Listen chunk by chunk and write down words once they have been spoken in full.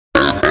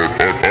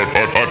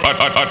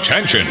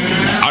Attention,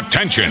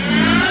 attention.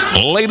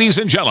 Ladies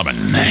and gentlemen,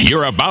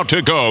 you're about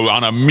to go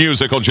on a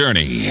musical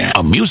journey.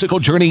 A musical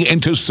journey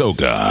into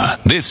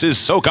soca. This is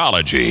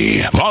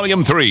SOCOLOGY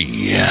Volume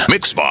 3.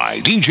 Mixed by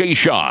DJ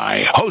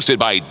Shy. Hosted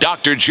by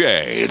Dr.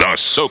 J, the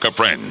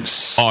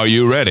SOCAPRINCE. Are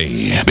you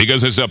ready?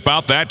 Because it's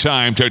about that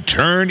time to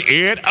turn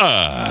it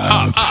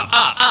up.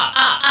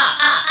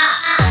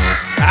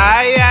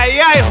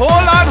 Aye. Hold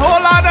on,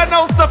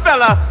 announcer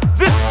fella.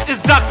 This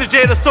is Dr.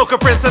 J, the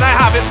SOCAPRINCE, and I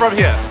have it from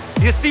here.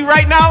 You see,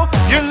 right now,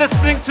 you're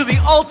listening to the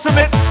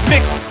ultimate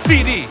mixed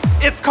CD.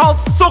 It's called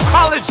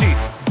SOCOLOGY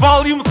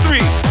Volume 3.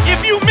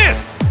 If you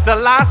missed the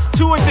last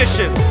two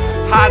editions,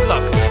 hard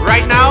luck.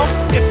 Right now,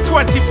 it's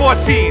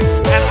 2014,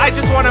 and I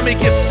just want to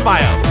make you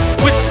smile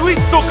with sweet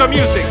soca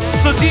music.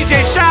 So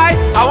DJ Shy,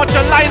 I want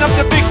you to line up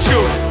the big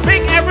tune.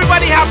 Make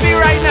everybody happy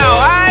right now.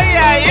 Aye.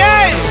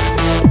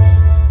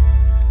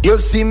 You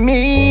see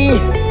me,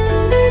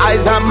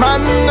 I's a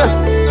man,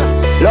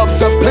 love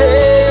to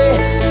play,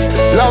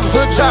 love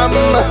to jam.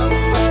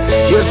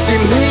 You see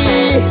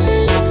me,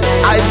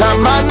 I's a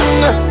man,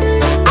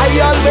 I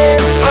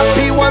always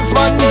happy once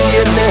money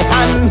in the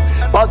hand.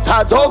 But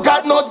I don't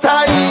got no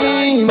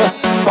time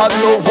for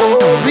no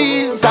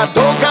worries. I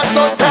don't got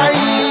no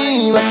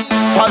time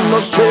for no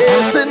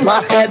stress in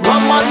my head,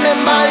 one on my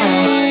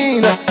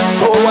mind.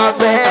 So I'm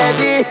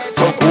ready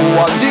to go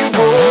on the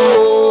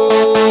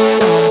road.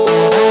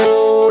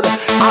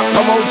 I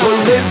come out to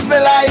live my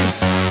life,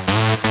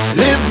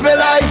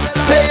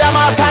 play a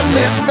mass and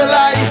live my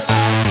life.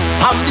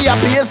 I'm the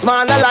happiest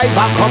man alive.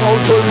 I come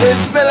out to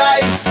live my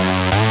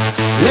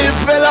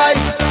life,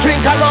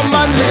 drink a rum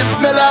and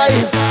live my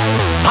life.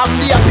 I'm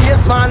the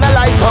happiest man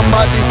alive.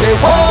 Somebody say,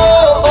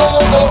 oh,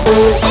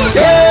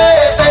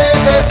 yeah,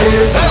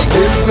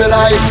 live my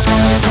life,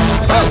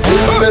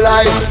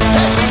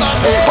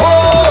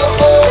 oh,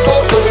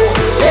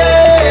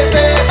 yeah,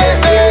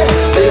 live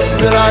my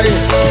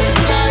life.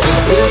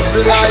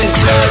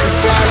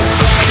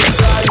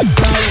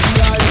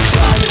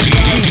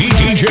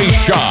 DJ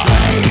Shy,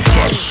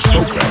 the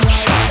SOCA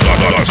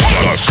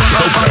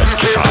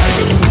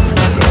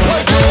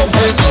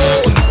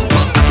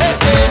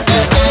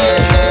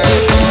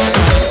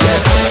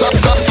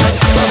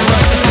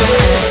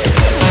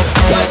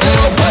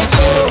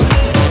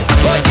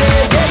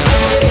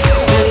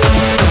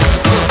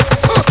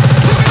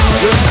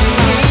You see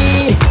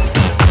me,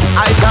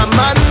 I's a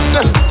man,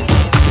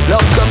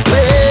 love to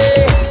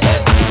play,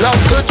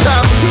 love to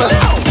jam.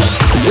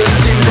 You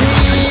see me,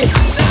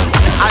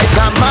 I's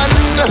a man,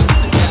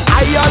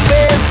 I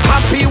always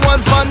happy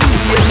once money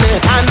in my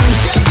hand.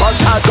 But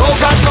I don't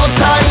got no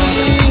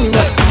time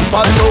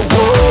for no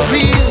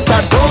worries. I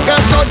don't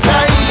got no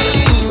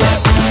time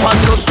for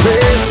no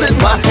stress in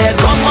my head,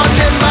 I'm on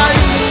my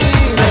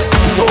mind.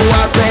 So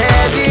I'm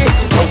ready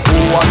to go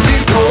on the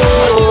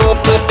road.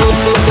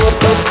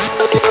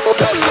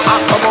 I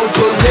come out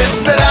to live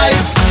my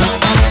life,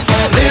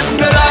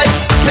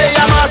 play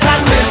a mass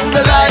and live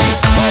my life.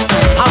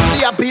 I'm the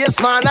happiest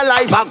man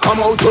alive. I come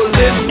out to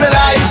live my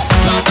life,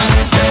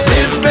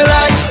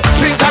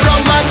 drink a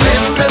rum and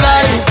live my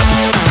life.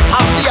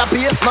 I'm the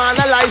happiest man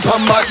alive.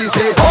 Somebody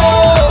say,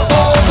 oh,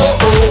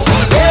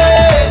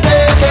 yeah,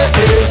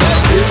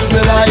 live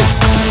my life,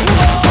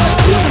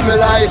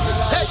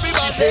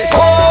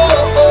 oh,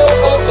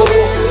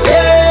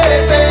 yeah,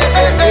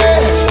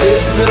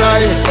 live my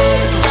life.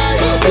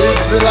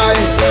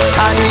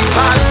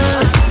 Carnival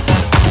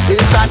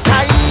is a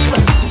time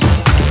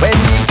when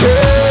the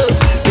girls,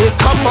 they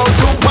come out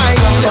to wine.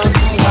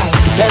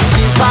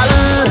 Festival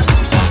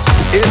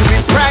in the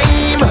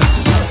prime.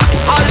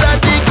 All of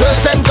the girls,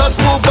 them just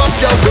move up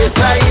your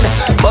waistline.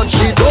 But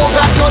she don't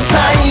got no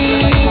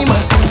time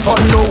for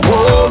no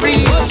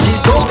worries. She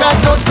don't got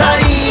no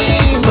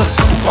time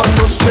for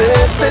no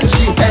stress. And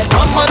she had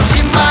how much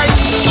she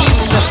mind.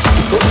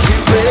 So she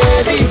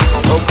ready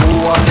to go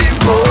on the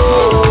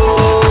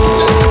road.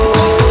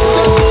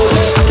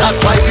 That's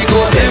why we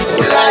go live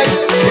with life.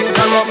 Drink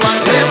a rum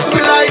and live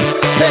with life.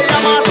 Play a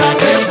mass and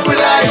live with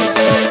life.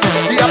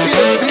 The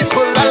happiest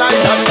people alive.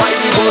 That's why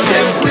we go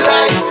live with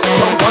life.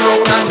 Jump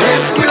around and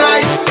live with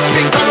life.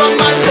 Drink a rum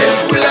and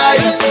live with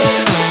life.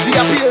 The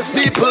happiest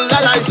people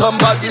alive.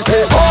 Somebody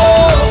say, oh,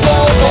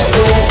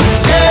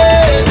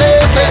 yeah,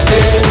 live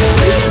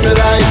my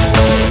life.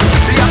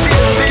 The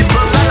happiest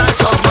people alive.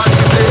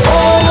 Somebody say,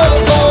 oh,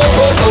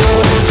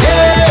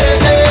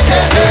 yeah,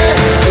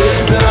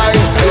 live my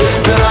life.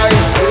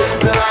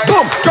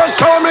 Boom! Just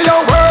show me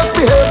your worst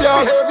behavior.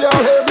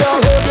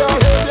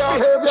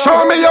 Show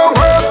me your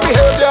worst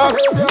behavior.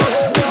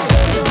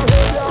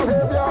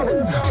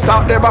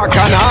 Start the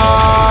bacchanal.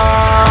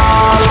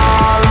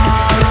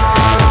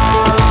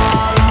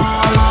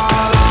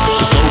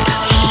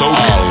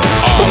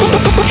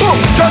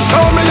 Just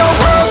show me your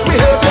worst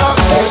behavior.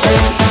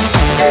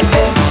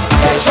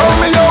 Show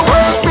me your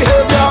worst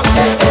behavior.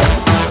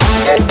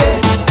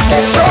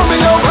 Show me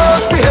your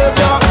worst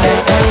behavior.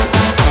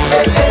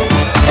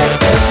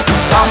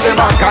 Start the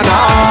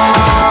bacchanal.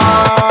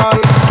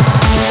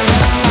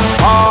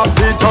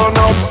 Party turn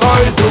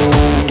upside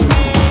down.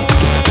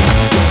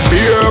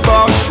 Beer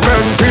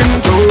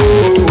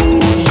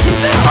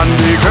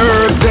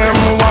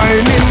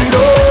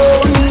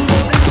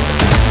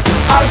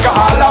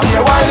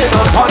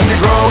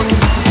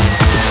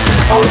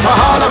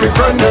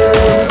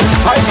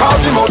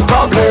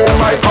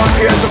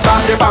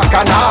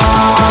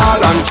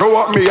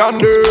what me and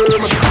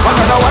them.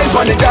 Another wine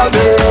for the girl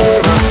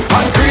them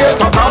and create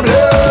a problem.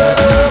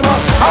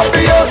 I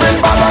behaving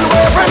bad and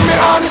waving me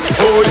hand.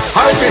 Oh,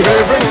 I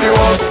behaving the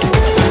worst.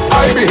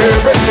 I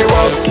behaving the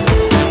worst.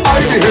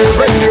 I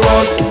behaving the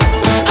worst.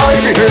 I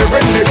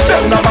behaving the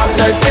them the man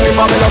they skinny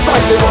for me no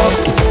size the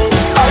worst.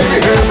 I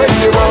behaving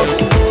the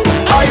worst.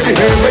 I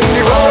behaving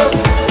the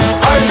worst.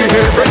 I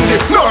behaving the.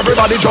 Now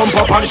everybody jump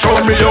up and show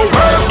me your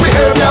worst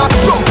behavior.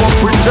 Jump up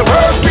with your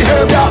worst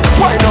behavior.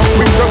 Wind up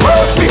with your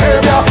worst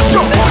behavior.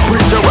 Jump up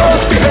with your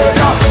worst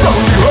behavior. Down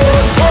the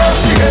road,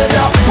 worst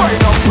behavior.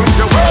 Wind up with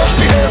your worst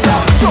behavior.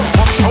 Jump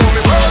up, show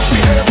me worst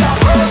behavior.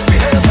 Worst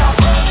behavior.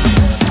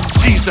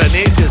 G's and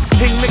ages,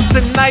 ting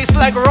mixing nice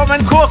like rum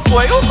and coke,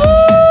 boy.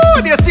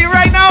 Ooh, you see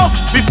right now,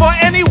 before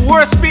any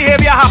worst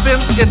behavior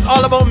happens, it's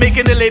all about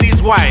making the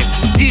ladies whine.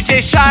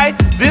 DJ Shy,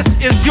 this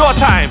is your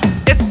time.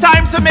 It's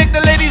time to make the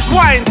ladies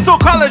whine.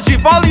 Sociology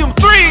Volume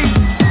 3.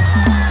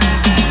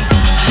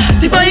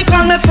 The boy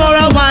call me for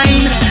a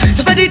wine.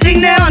 To put the thing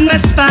there on my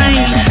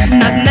spine.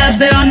 Nothing else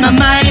there on my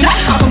mind.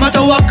 I come out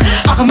to walk,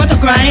 I come out to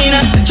grind.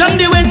 Jump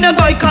the when the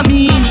boy come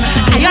in.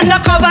 I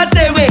undercover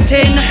stay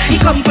waiting. He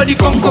come for the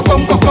conco.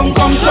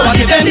 So I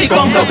give him the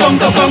conco.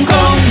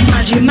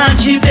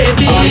 Magi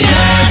baby. Oh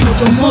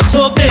yes.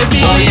 Moto baby.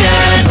 Oh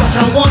yes.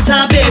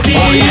 Water baby.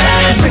 Oh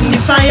yes. Bring the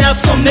fire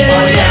for me.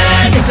 Oh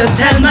yes. Take a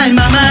tell my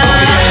mama. Oh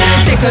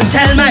yes. Take a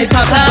tell my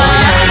papa. Oh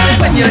yes.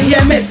 When you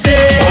hear me say,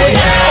 oh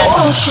yes.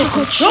 Oh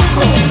choco.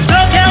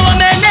 Don't care what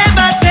my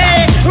neighbor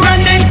say.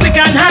 Running quick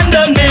and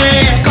handle me.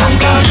 Come,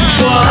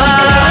 boy.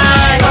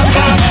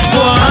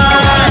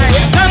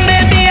 Come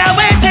baby, I'm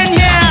waiting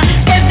here.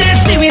 If they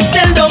see we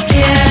still don't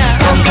care.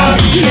 Come,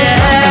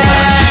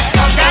 yeah.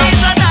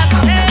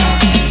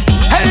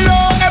 Hello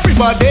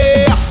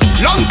everybody.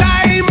 Long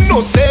time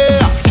no say.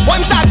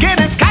 Once again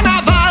it's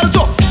carnival.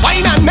 So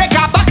wine and make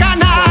a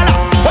bacchanal.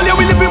 All you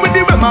will living with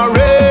the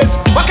memories.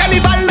 What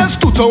carnival is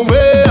to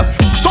away.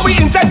 So we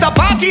intend to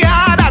party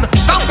hard and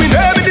stomping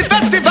every the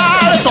festival.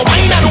 So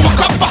wine and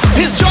walk up.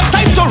 It's your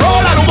time to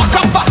roll and walk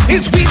up.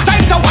 It's we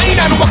time to wine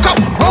and walk up.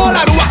 Roll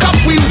and walk up.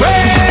 We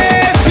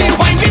race. We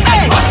wine the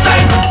night first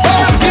time.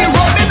 Roll we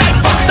roll the night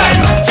first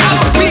time. Jam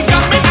we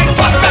jam the night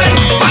first time.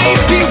 Wine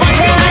we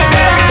wine the night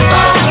there.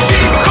 She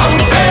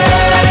comes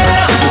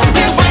here.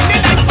 We wine the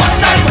night first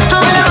time.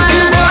 Roll we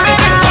roll the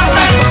night first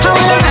time.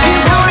 Roll we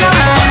roll the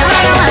night first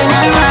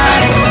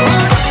time.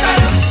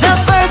 The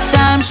first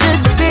time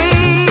should be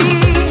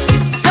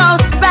so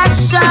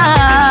special.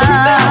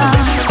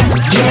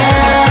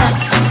 Yeah,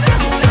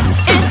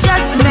 it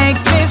just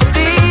makes me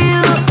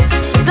feel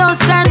so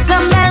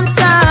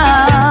sentimental.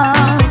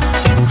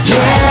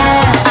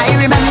 Yeah, I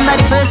remember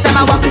the first time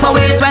I walked my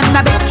ways when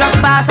the big truck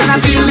passed and I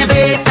feel the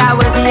bass. I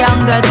was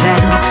younger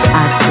then.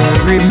 I still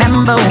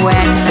remember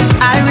when.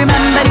 I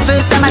remember the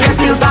first time I just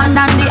still band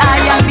and the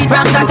eye beat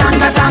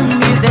rang-a-tang-a-tang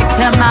music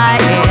to my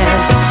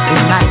ears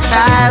in my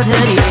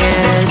childhood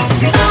years.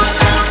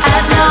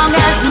 As long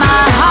as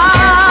my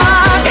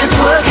heart is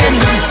working,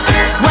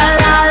 well,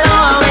 I'll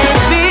always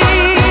be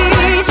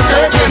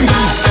searching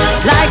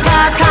like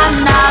a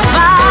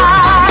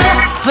carnival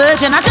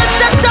virgin. I just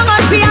touched down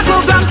on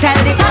Piaco Ground. Tell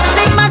the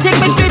taxi man take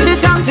me straight to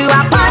town to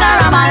a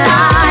panorama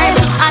line,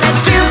 and it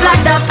feels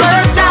like the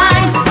first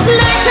time.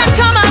 Night had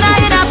come and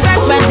I in a bed,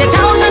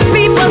 20,000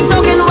 people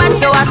soaking wet,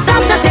 so I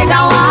stopped to take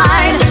a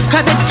wine,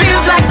 'cause it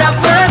feels like the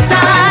first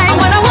time. I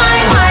wanna wine.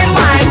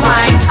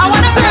 I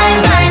wanna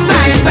grind.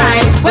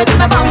 With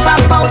my bump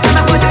up out and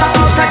my foot up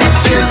out, 'cause it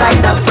feels like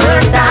the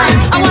first time.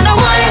 I wanna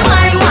wine.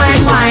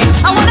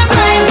 I wanna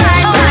grind.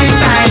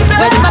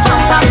 With my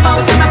bump up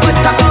out and my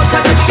foot up out,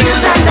 'cause it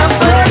feels like the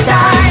first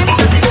time.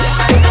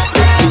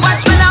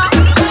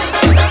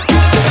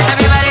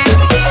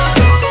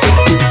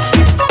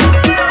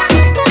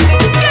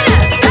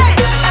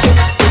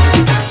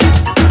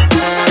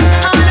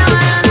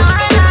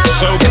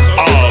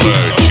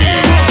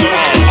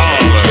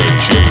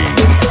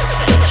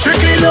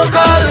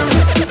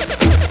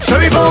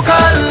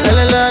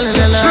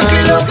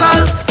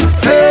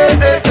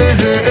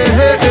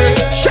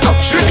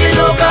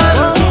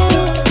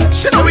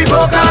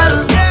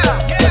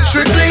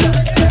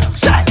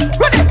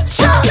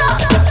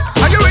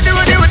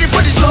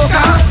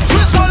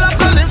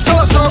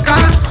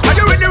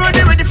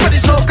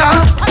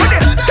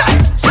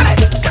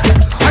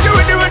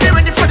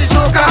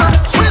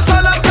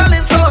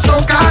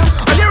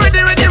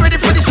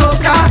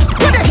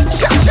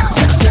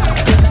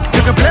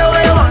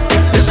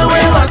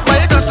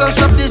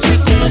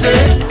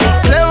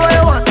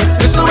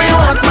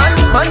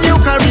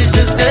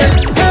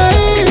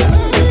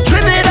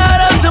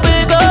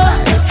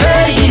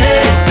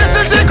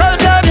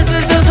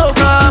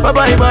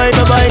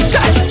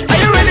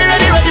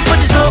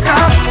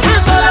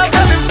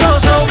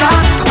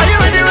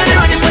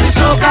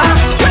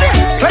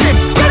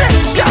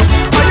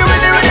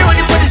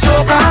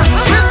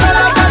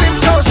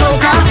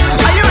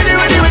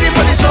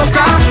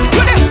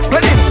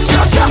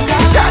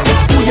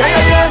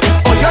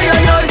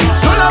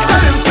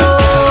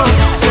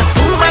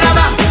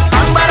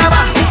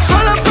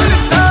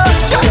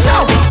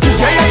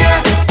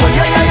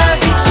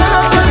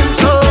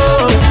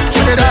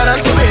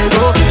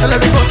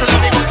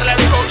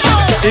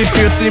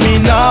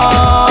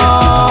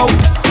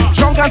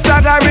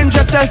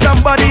 tell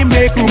somebody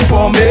make room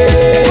for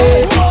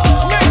me.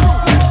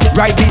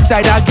 Right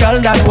beside a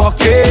girl that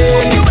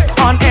walking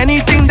on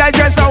anything that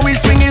dress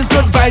always swing is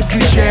good vibes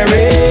we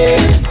sharing.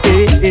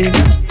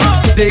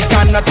 They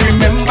cannot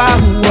remember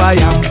who I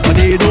am, but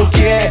they don't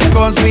care,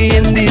 cause we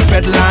in the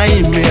Fed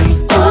line,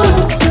 man.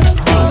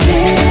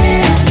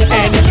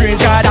 Any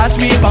stranger that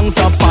we bounce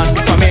upon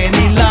from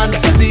any land,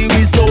 see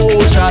we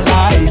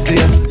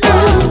socializing.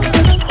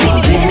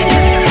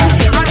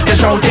 They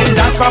shouting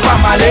that's for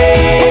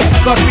family,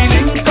 cause we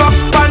link up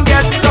and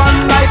get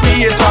done like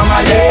we is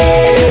family.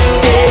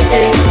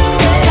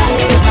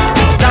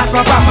 That's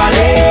for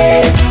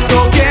family.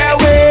 Don't care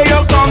where you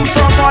come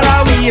from, all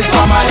of we is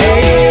family.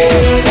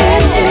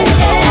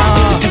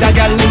 You see that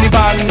girl in the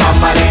band,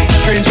 family.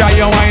 Stranger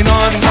you wine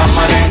on,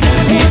 family.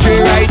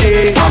 DJ right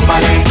there,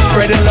 family.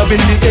 Spreading love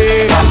in the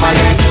air,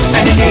 family.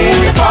 And the air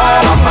we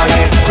fall,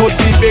 family. Good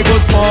big, big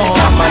or small,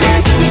 family.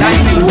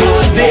 Like the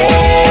whole day.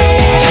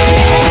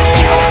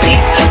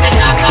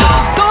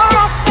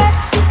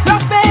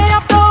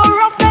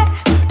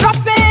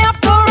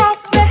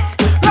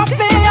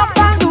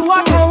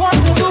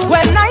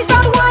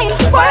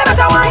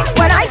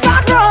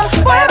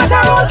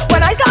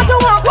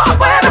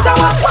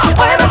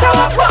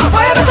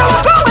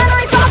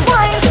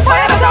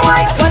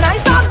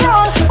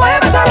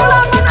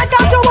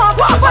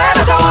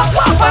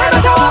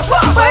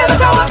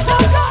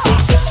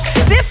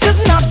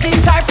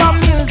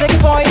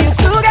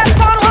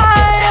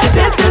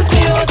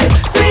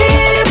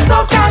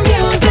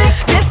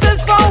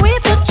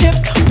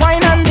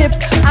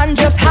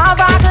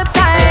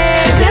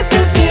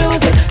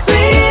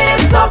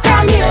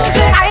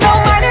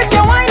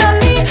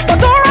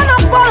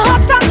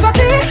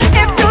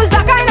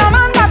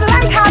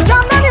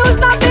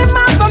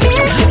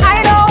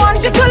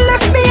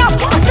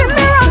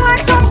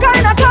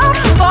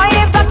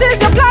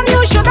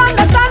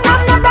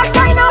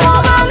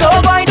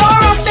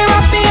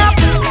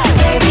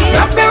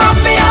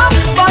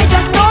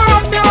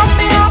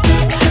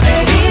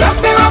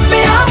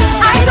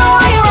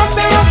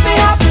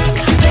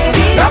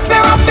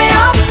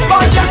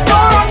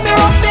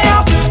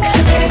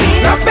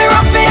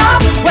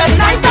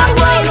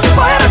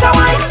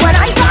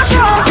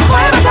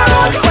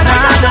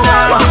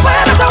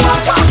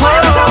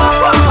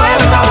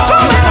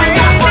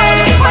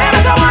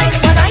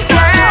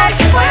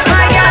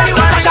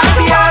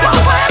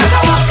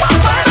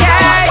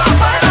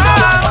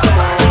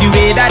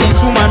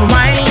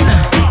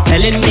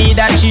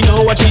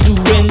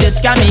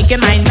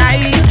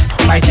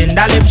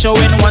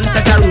 Showing one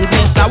set of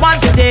rudeness, I want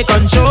to take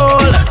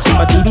control,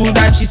 but to do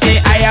that she say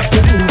I have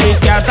to prove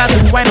it. Girls start to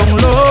wine on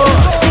low,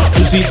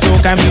 to sweet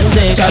soca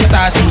music, just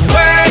start to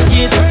work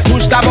it.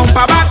 Push the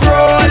bumper back,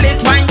 roll it,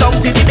 wind down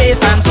to the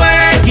bass and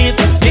twerk it.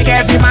 Make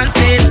every man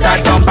say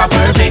that bumper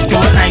perfect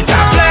tonight.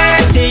 I'm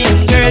flirting,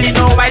 girl you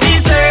know I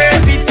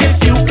deserve it. If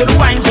you could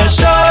wine, just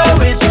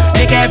show it.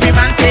 Make every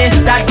man say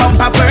that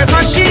bumper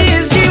perfect. She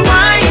is the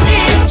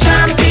whining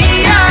champion.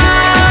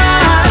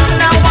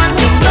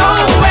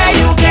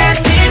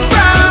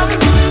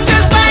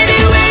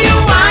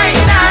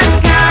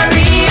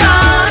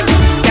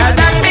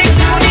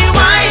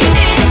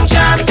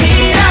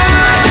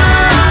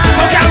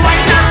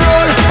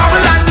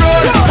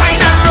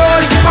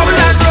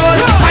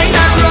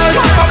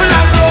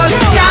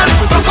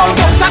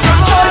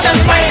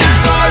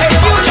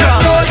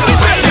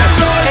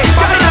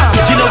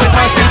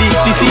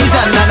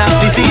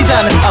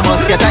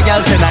 Get a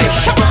girl tonight.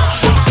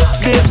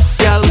 This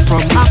girl from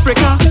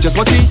Africa, just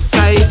what she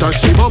size or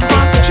she bumper.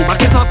 She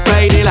back it up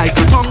Friday like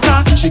a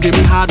tonka. She give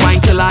me hard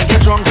wine till I get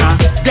drunker.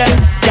 Them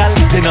girl,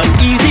 they not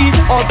easy.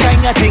 All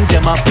kind of things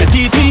them up to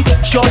tease me.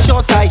 Short,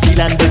 high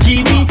heel and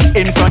bikini.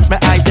 In front my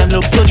eyes them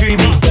look so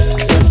dreamy.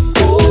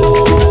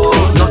 Oh,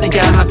 nothing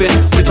can happen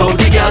without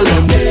the girl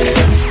them.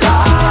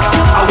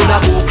 I woulda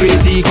go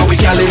crazy cause we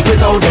can't live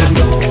without them.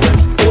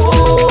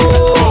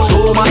 Oh,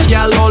 so much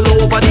girl all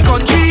over the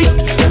country.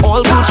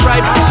 All fruits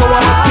ripe, so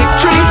I must pick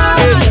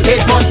three.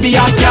 It must be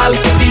a gal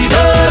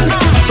season.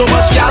 So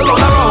much gal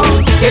all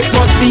around. It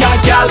must be a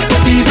gal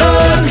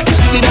season.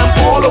 See them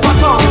all over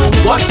town.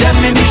 Watch them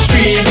in the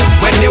street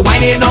when they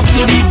whining up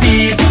to the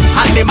beat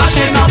and they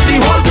mashing up the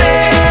whole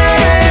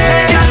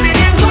place.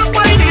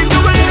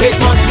 It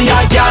must be a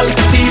gal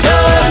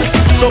season.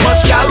 So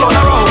much gal all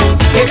around.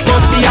 It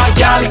must be a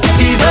gal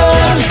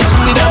season.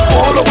 See them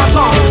all over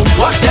town.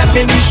 Watch them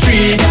in the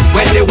street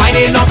when they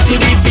whining up to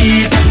the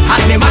beat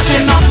and they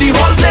mashing up the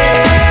whole place.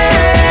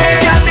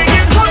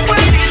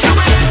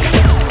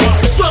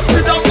 Drop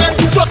it down and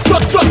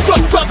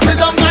drop it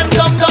down and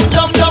dum.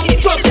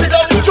 Drop it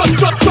down, drop.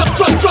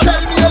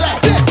 Tell me a lie.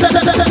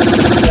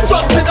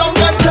 Drop it down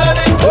and turn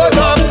it. Hold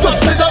on.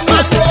 Drop it down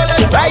and roll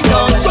it. Right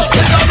on. Drop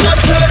it down and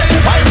turn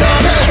it. Right on.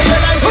 Tell me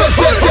a lie.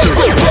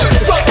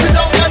 Drop it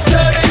down and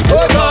turn it.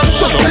 Hold on.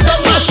 Drop it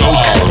down and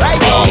roll it.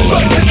 Right on.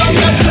 Drop it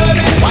down and turn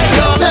it. Right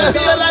on. Tell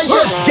me a lie.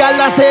 Girl,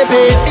 I say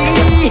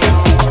baby,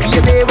 I see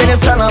you there when you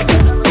stand up.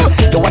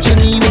 You watching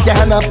me with your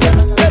hand up.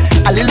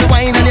 A little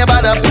wine and your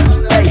butt up.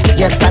 Hey,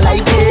 yes I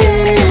like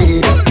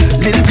it.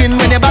 Little grin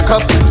when you back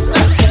up.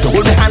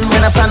 Hold the hand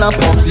when I stand up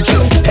off the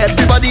chair.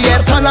 Everybody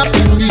here turn up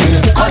in the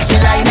air. Cause we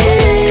like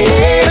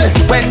it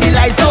when the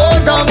lights go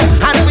down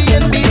and we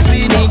in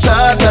between each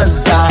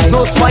other's eyes.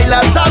 No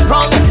spoilers are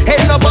wrong,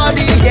 ain't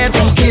nobody here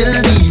to kill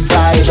the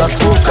vibe.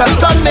 Just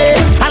focus on me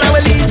and I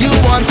will lead you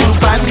on to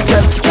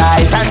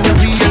fantasize. And you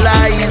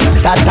realize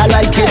that I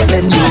like it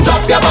when you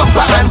drop your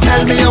bumper and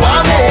tell me you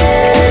want me.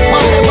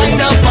 Want me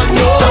wind up on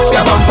you. Drop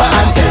your bumper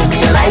and tell me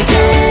you like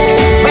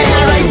it. When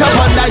I right up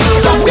under you,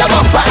 drop your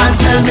bumper and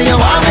tell me you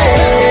want me.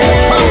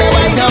 Want me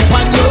wind up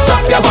on you.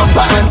 Drop your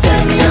bumper and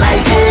tell me you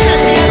like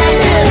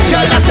it.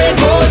 Girl, I say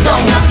go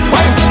down,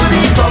 wind to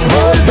the ground,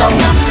 go down.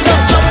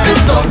 Just drop it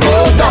down, go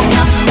down.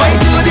 Wind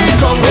to the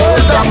ground, go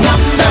down.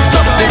 Just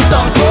drop it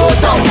down, go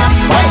down.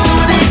 Wind to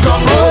the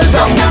ground, go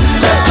down.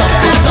 Just drop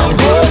it down,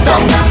 go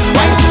down.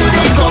 Wind to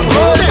the ground,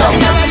 go down.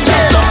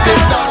 Just drop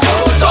it down.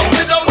 Drop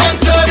it down and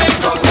turn it.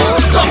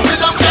 Drop it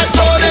down, just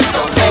hold it.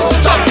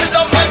 Drop it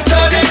down and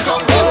turn it.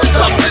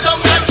 Drop it down,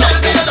 just tell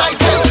me you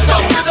like it.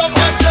 Drop it down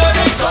and turn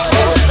it.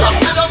 Drop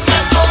it down,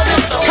 just hold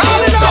it.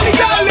 Call it on the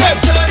girl,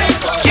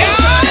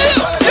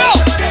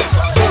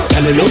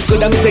 Girl, you look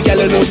good, I say girl,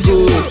 you look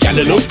good. Girl,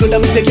 you look good, I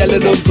say girl, you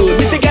look good.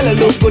 Me say girl, you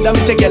look good, I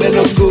say girl, you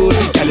look good.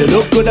 Girl, you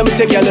look good, I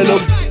say girl, you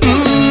look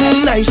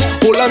nice.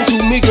 Hold on to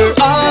me, girl,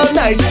 all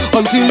night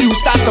until you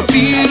start to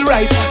feel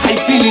right. I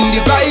feeling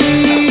the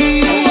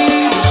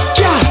vibe.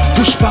 Yeah,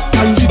 push back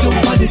and sit down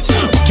on it.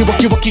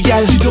 Walkie,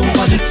 girl, sit down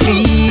on it.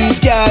 Please,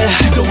 girl,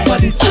 sit down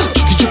on it.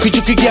 Juky,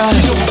 girl,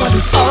 sit down on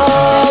it.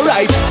 All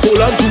right,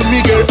 hold on to me,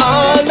 girl,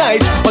 all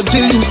night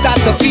until you start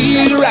to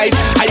feel right.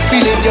 I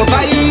feeling your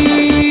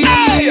vibe.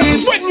 Hey,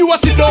 when you are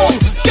sit down,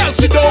 girl,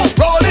 sit down,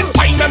 roll it,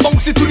 fine and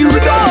bounce it to the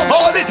rhythm.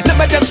 Hold it, let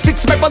me just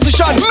fix my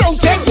position. Now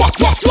take walk,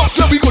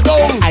 let me go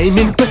down. I'm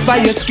impressed by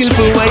your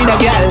skillful whiner,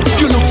 girl.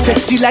 You look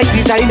sexy like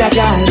designer,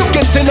 girl. You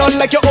getting on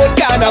like your old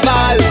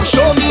carnival.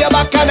 Show me your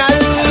bacchanal.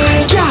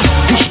 Yeah,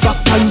 push back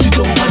and sit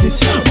down on it.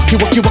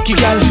 Walkie,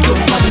 girl, sit down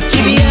on it.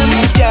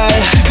 Please, girl,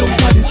 sit down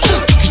on it.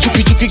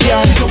 Juky,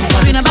 girl, sit down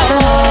on it.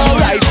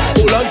 Alright,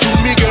 hold on to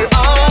me, girl,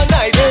 all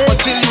night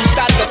until you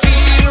start to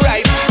feel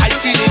right. I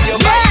feel in your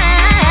mind.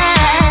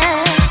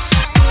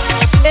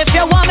 If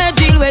you want me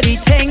deal with the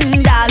thing,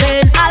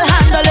 darling, I'll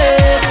handle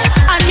it.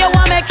 And you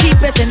want me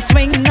keep it in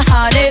swing,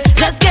 honey,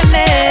 just give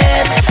me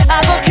it.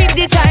 I'll go keep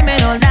the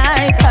timing all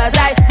night, cause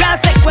I real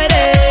sick with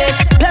it.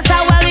 Plus I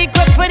well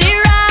equipped for the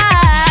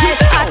ride.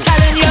 I'm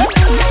telling you,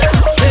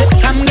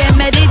 come get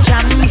me the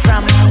jam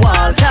from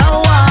wall to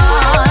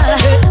wall.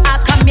 I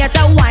come here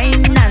to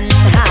wine and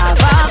have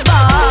a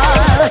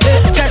ball.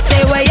 Just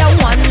say where you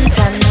want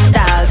and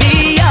I'll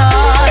be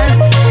yours.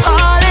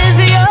 All is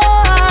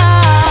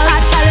yours.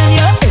 I'm telling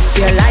you, if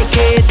you like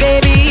it,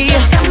 baby,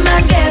 just come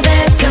and give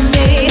it to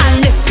me.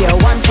 And if you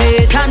want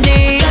it,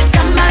 honey, just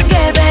come and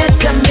give it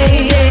to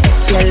me. Say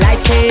if you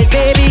like it,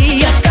 baby,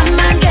 just come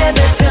and give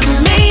it to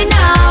me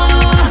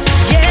now.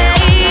 Yeah.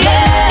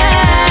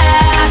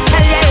 I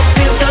tell you, it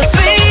feels so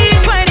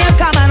sweet when you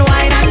come and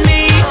whine on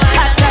me.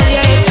 I tell you,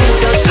 it feels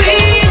so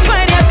sweet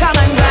when you come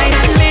and grind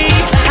on me.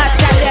 I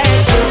tell you,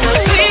 it feels so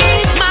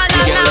sweet, man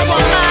and a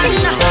woman.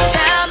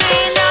 Tell me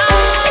now.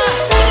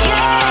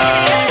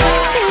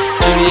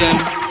 JVM.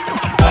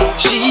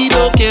 She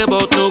don't care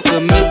about no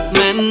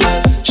commitments.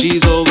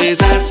 She's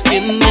always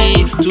asking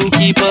me to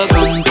keep her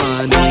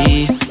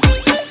company.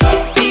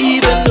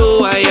 Even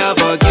though I have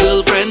a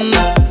girlfriend,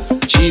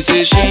 she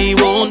says she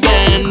won't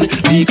bend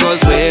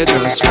because we're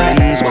just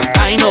friends. But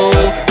I know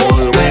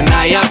all when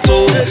I have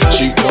told,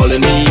 she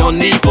calling me on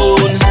the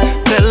phone,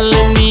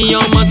 telling me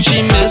how much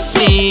she miss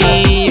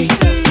me.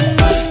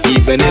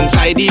 Even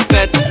inside the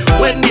pet,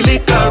 when the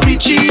liquor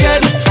reach her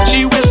head,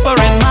 she whisper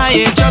in my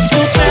ear just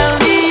to tell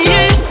me,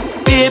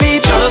 baby,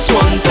 just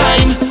one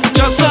time,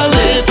 just a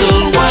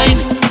little wine.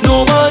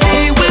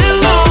 Nobody will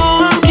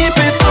know, keep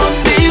it on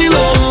the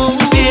low.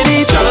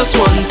 Baby, just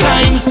one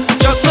time,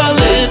 just a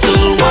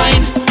little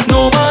wine.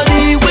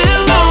 Nobody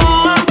will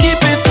know,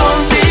 keep it on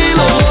the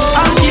low.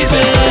 I'll keep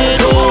it,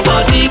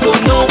 nobody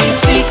gon' know we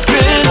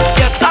secret.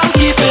 Yes, I'll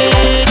keep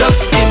it,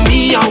 just give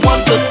me, I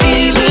want to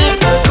feel it.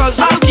 Cause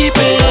I'll keep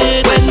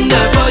it,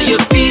 whenever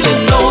you're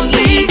feeling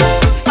lonely.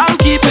 I'll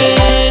keep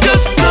it,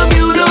 just come,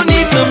 you don't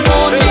need to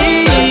phone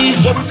me.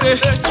 What we say?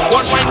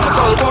 One wine could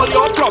solve all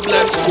your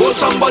problems. Hold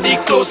somebody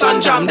close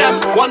and jam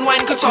them. One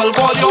wine could solve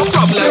all your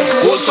problems.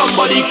 Hold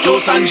somebody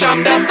close and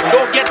jam them.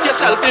 Don't get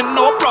yourself in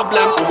no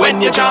problems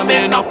when you're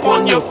jamming up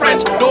on your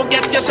friends. Don't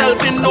get yourself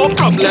in no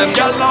problems.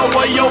 Girl, now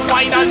why you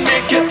wine and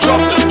make it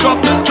drop,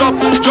 drop, drop,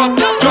 drop,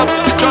 drop,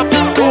 drop.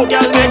 Oh,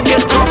 girl, make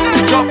it drop,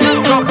 drop,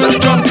 drop,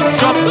 drop,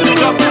 drop,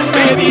 drop.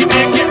 Baby,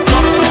 make it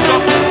drop,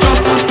 drop,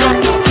 drop, drop,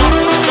 drop, drop,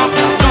 drop,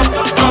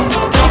 drop, drop,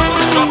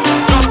 drop,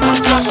 drop,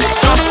 drop,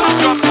 drop.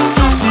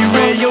 The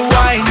way you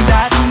wind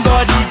that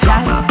body,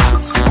 girl,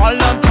 all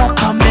on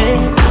top of me.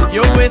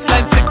 Your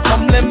waistline sick,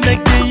 come let me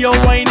give you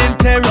whining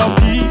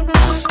therapy.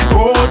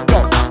 Go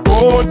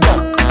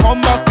down,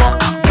 come back up,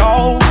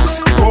 now.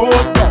 Go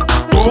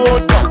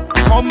down,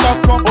 come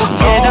back up.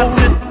 Okay, that's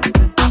it.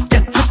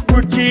 Get to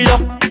work it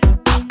up,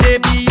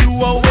 baby. You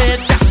are way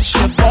that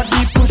your body.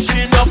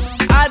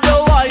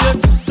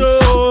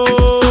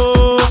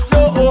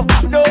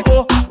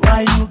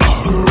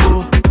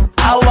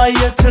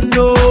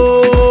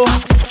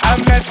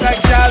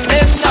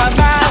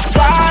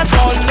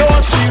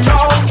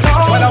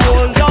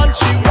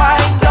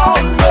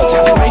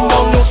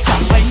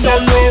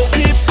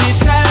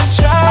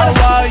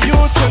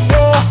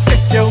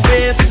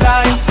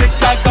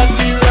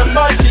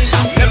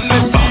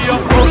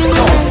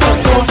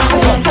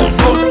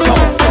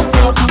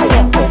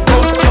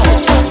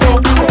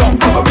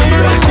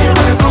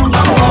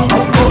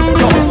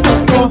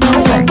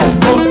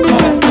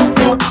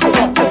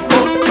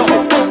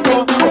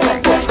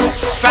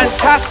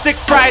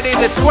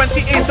 Friday, the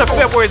 28th of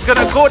February, is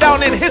gonna go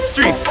down in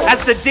history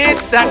as the date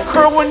that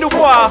Kerwin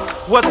Dubois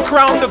was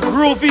crowned the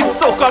groovy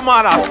soca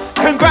monarch.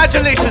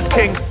 Congratulations,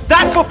 King.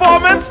 That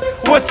performance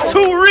was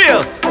too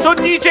real. So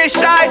DJ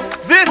Shy,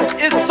 this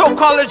is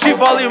SOCOLOGY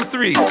Volume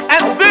 3,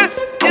 and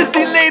this is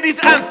the ladies'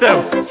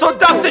 anthem. So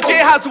Dr. J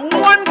has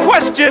one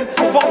question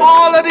for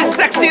all of these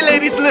sexy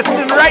ladies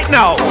listening right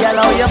now. Girl,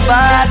 how you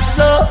bad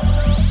so?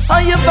 How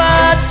you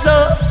bad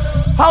so?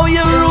 How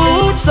you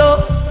rude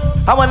so?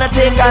 I wanna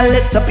take a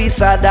little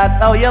piece of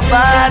that. How you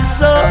bad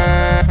so?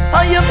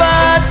 How you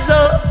bad so?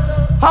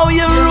 How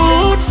you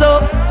rude so?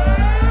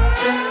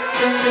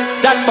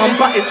 That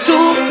bumper is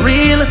too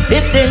real,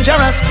 it's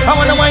dangerous. I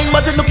wanna whine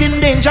but it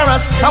looking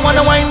dangerous. I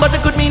wanna whine but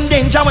it could mean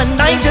danger when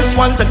I just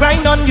want to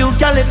grind on you.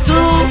 Girl, it's too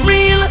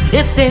real,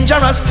 it's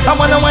dangerous. I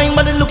wanna whine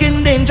but it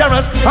looking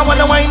dangerous. I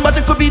wanna whine but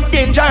it could be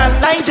danger and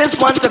I just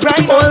want to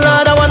grind. Oh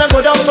Lord, I wanna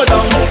go down, go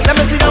down. Let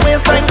me see the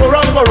waistline go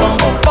wrong, go wrong.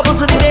 Bubble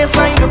to the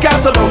baseline, you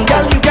can't so long.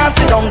 Girl, you can't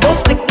sit down, don't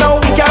stick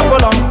now, we can't go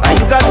long. And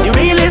you got the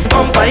realest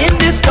bumper in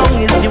this tongue.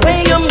 Is the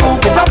way you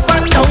move it up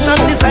and down.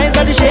 And the size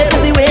and the shape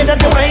is the way that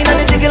you whine and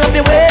the jiggle of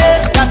the way.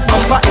 That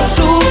bumper is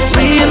too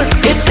real,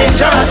 it's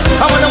dangerous.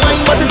 I wanna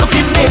whine but it's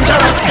looking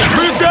dangerous.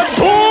 We said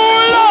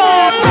pull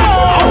on.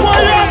 I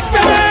want you to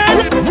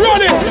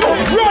run it,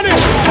 run it.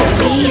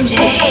 DJ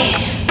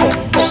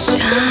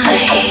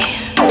Shine.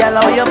 Girl,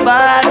 how you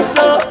bad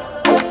so?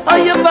 How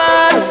you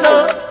bad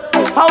so?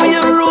 How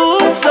you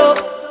rude so?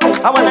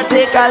 I wanna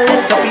take a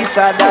little piece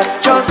of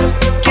that. Just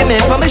give me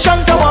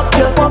permission to walk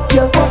you,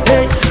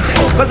 hey.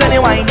 Cause any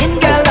whining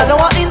girl, I don't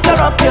want to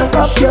interrupt you.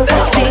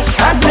 See,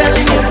 I'm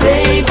telling you,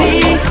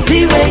 baby,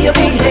 the way you're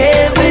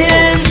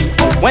behaving.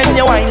 When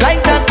you whine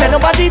like that, tell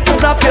nobody to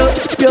stop you.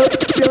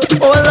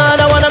 Oh Lord,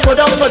 I wanna go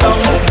down, go down.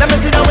 Let me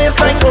see the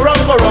waistline go wrong,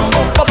 go wrong.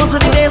 Bubble to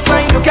the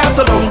baseline, you can't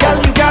so long.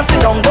 Girl, you can't sit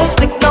down, don't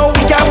stick now,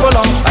 we can't go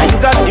long. And you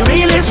got the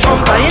realest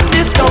bumper in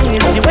this tongue.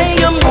 Is the way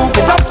you move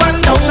it up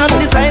and down. And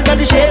the size and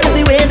the shape is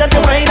the way that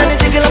you whine and the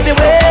jiggle of the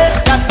way.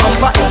 That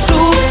bumper is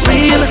too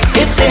real,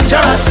 it's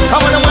dangerous. I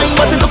wanna whine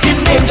but it's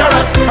looking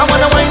dangerous. I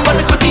wanna whine but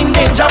it could be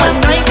danger.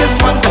 And I just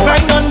want to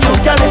grind on you,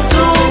 girl, it's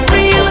too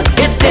real,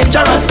 it's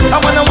dangerous.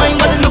 I wanna whine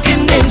but it's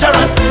looking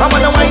dangerous. I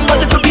wanna whine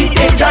but it could be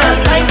danger.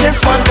 And I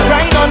just want to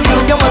grind on you.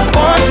 You was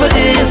born for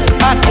this,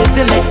 I can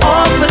feel it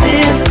all for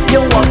this.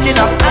 You're walking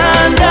up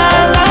and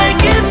I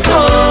like it so.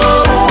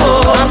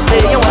 I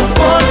say you was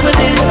born for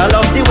this. I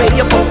love the way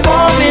you're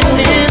performing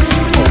this.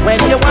 When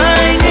you're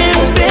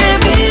whining,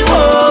 baby,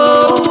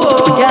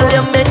 whoa. Girl,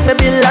 you make me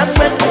be last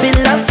sweat, and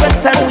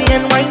we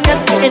ain't whine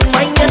yet,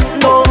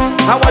 no.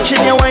 I'm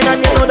watching you whine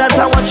and you know that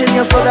I'm watching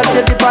you so that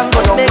you dip and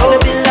go down. Make me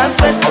be last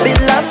sweat,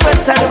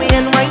 and we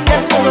ain't whine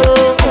yet,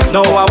 no.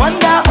 Now I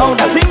wonder how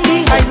that thing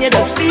behind you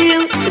does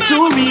feel. It's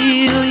too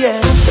real,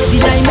 yeah. The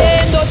line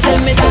man, don't tell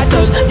me that,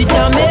 the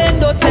jam man,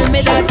 don't tell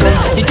me that,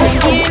 the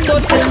drinking,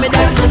 don't tell me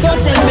that,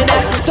 don't tell me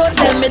that, don't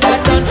tell me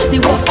that, the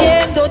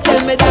walking, don't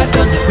tell me that,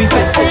 we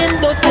fighting,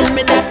 don't tell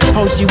me that,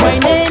 how she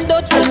whining,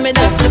 don't tell me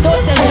that,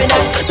 don't tell me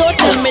that, don't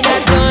tell me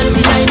that,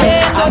 the line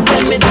man, don't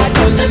tell me that,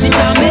 the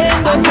jam man,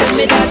 don't tell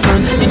me that,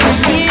 the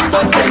drinking,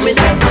 don't tell me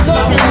that,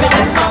 don't tell me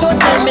that, don't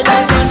tell me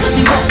that,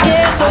 the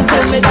walking, don't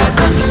tell me that,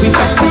 we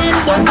fighting,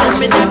 don't tell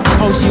me that,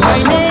 how she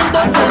whining,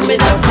 don't tell me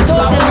that,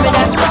 don't tell me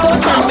that,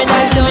 don't tell me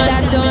that,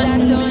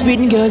 done.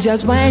 Sweet girls,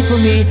 just whine for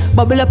me.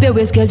 Bubble up your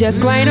waist, girl,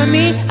 just grind on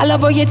me. I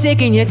love how you're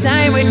taking your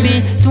time with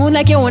me. Smooth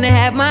like you wanna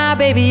have my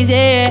babies,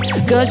 yeah.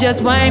 Girls,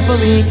 just whine for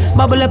me.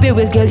 Bubble up your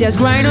waist, girl, just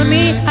grind on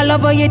me. I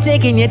love how you're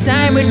taking your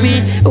time with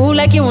me. Ooh,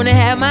 like you wanna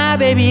have my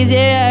babies,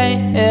 yeah.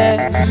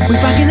 We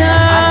packing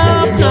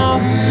up now,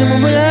 so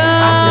move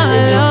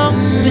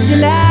along. This your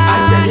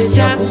last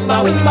chance. We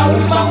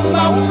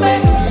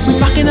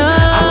packing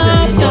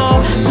up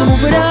now, so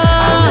move it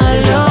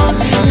along.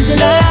 This your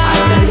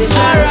last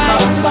chance.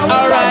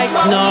 Alright,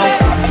 no.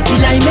 The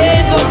line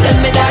man, don't tell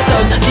me that,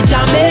 the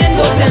jam man,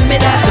 don't tell me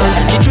that,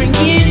 the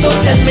drinking,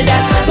 don't tell me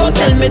that, don't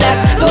tell me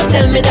that, don't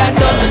tell me that,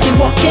 the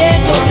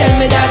walking, don't tell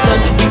me that,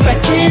 we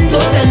fighting,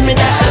 don't tell me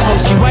that, how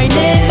she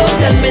whining, don't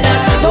tell me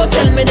that, don't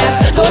tell me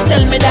that, don't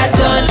tell me that,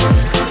 done.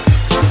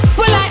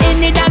 Well, I in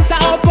the dancer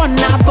up on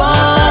a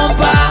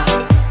bumper.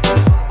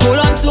 Hold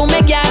on to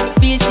me, girl,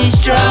 feel she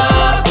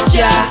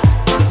structure.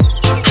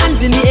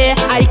 Hands in the air,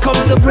 I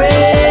come to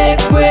break.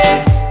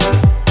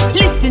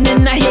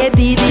 Listening, I hear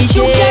the DJ.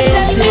 You can't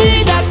tell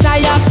me that I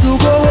have to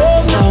go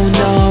home,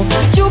 no.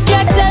 You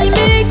can't tell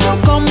me to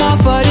come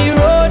up on the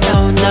road,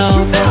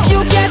 no.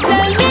 You can't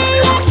tell me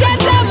what can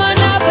jam on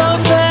a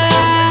bumper.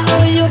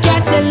 Oh, you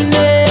can't tell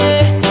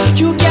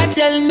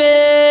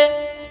me,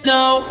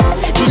 no.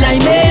 The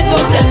line man,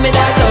 don't tell me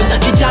that,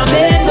 the jam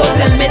man, don't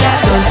tell me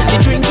that, the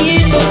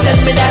drinking, don't tell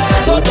me that,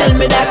 don't tell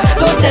me that,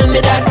 don't tell me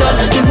that,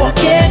 the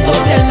walking,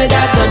 don't tell me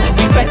that,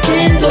 we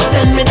fighting, don't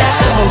tell me that,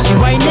 how she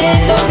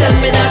whining, don't tell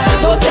me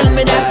that, don't tell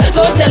me that,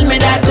 don't tell me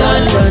that,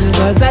 done.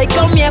 Cause I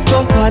come here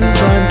for fun,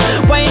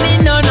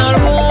 whining on all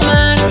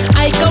woman.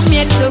 I come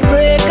here to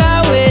break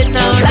away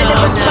now. Like the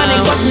first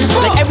panic button,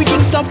 like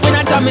everything stop when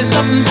I jam in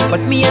something.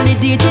 But me and the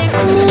DJ,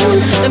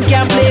 them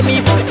can't play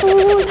me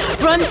fool.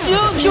 front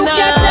you. You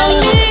can't tell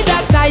me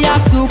that I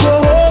have to go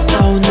home.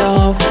 No, no.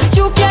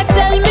 You can't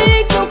tell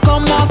me to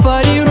come up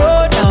on the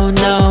road. No,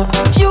 no.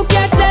 You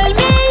can't tell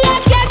me I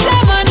can't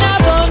jam on a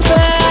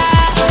bumper.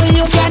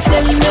 You can't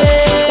tell me.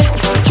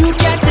 You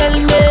can't tell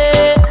me.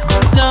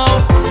 No.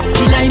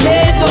 The line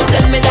made, don't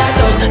tell me that.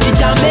 The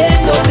jam made,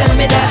 don't tell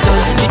me that.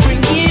 The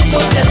drinking,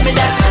 don't tell me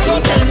that.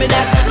 Don't tell me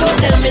that. Don't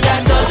tell me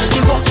that. The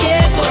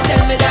walking, don't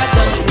tell me that.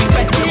 The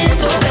fretting,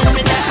 don't tell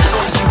me that.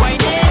 She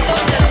whining,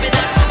 don't tell me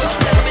that. Don't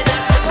tell me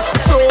that.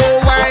 So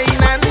wine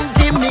and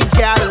give me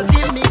gal,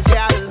 give me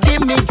gal,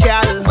 give me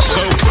gal.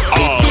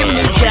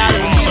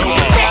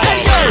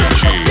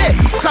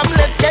 Come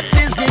let's get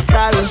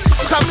physical,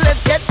 come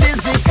let's get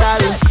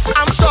physical.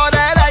 I'm sure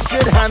that I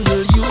could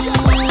handle you.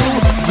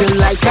 You're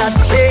like a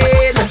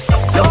chain,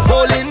 you're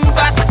pulling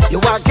back. You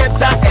are get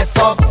a F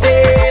of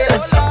fail.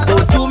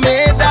 Don't do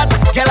me that,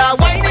 girl I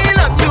whining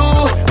on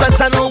you.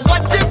 Cause I know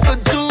what you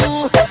could do.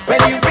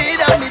 When you read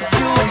on me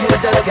too, you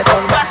just get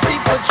on wassy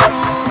for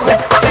true.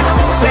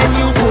 When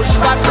you push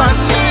back on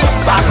me,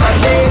 back on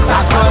me,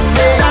 back on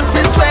me. That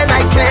is when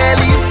I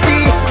clearly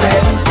see,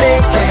 clearly say,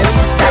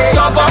 that's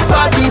your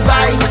bumper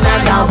divine.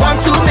 And I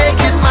want to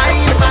make it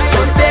mine. So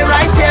stay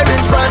right here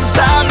in front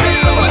of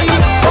me.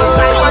 Cause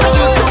I want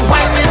you to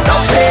wipe it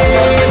up.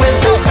 When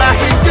Soca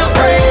hit your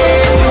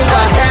brain, you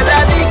ahead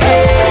of the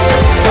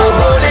game. Don't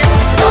hold it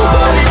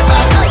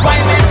back.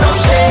 Wipe it up.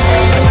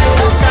 When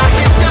Soca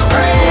hit your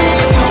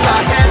brain, you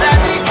ahead of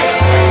the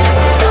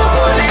game. Don't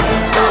hold it.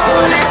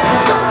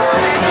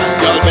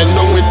 Girl, bend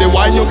down with the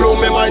wine, you blow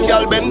me mind.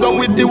 Girl, bend down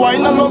with the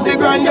wine, I love the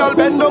grind. Girl,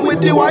 bend down with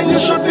the wine, you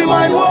should be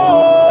mine.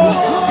 Whoa.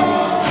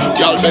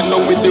 Girl, bend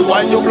down with the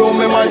wine, you blow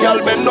me mind.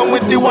 Girl, bend down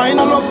with the wine,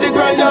 I love the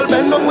grind. Girl,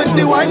 bend down with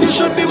the wine, you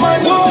should be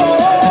mine.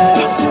 Whoa.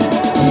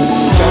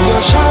 Can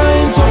you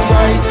shine so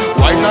bright?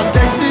 Why not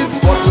take this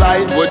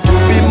spotlight? Would you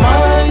be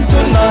mine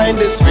tonight?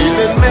 This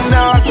feeling me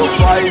not to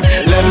fight.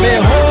 Let me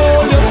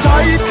hold you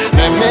tight.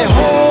 Let me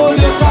hold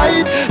you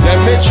tight. Let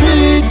me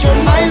treat you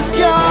nice,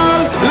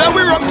 girl. Let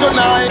me rock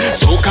tonight.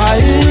 Soca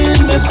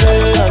in me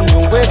pain, and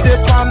you wait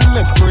upon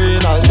me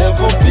brain. I'll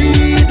never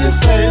be the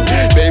same.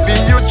 Baby,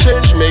 you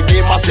change me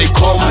game. I say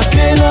come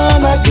again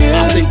and again.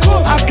 I say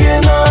come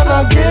again and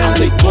again. I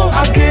say come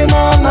again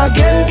and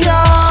again,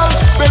 girl.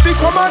 Baby,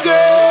 come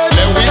again.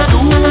 Let we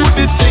do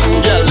the thing,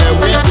 girl. Let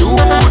we do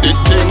the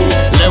thing.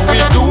 Let we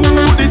do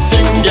the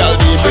thing, girl.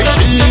 The big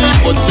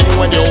people thing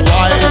when you're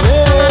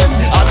whining.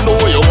 I know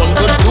you want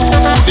to do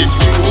the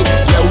thing.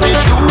 Let we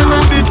do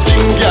the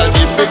thing, girl.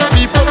 The big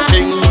people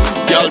thing.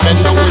 Girl, bend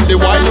down with the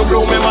wine, you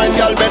blow me mind.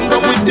 Girl, bend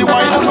down with the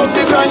wine, I love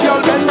the grind.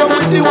 Girl, bend down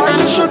with the wine,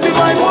 you should be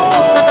mine. Whoa.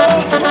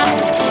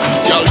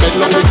 Girl, bend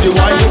down with the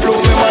wine, you blow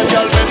me mind.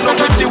 Girl, bend down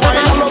with the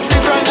wine, I love the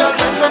grind. Girl,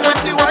 bend down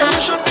with the wine, you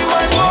should be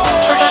mine. Whoa.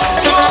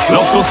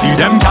 Love to see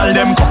them, call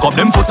them, cock up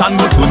them foot and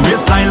go to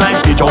waistline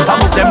like pitch out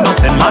of them. No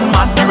send man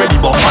mad, be ready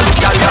but all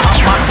girl you have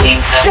man.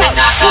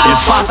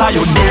 It's part of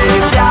your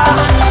nature.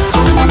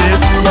 So late,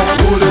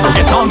 so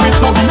get on with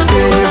no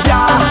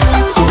behavior.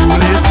 So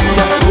late,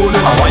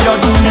 I want you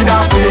to do me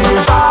that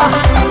favor.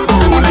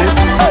 Roll it,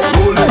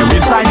 your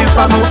waistline is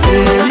for no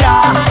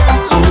failure.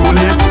 So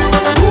late,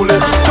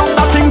 jump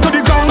that thing to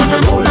the ground.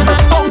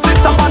 Bounce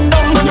it up and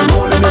down.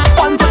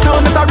 Once you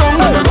turn it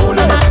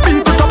around,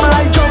 beat it up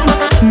like drum.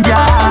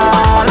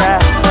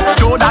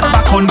 Throw that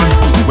back on me.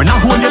 When I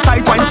hold you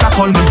tight, wine slack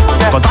on me.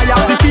 Cause I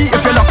have the key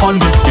if you lock on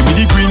me. Give me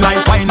the green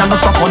light, wine and no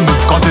stop on me.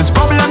 Cause there's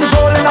problems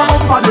rolling a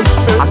bump on me.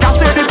 I can't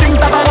say the things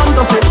that I want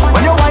to say.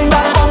 When you wind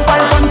that bumper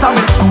in front of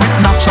me, do it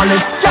naturally.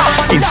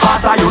 It's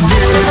part of your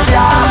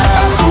nature.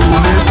 So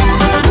late,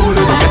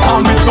 so get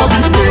on with no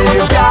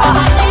behavior.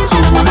 So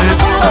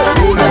late,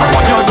 I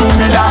want you to do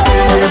me that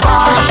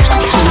favor.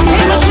 So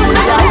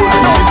late,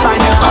 no sign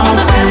is coming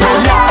to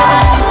failure.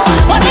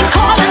 What they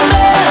calling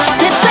me?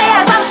 They say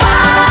as a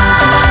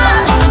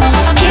fan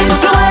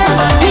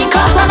influence,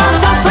 because I'm not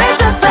afraid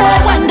to say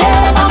when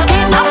they're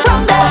knocking up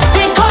from there.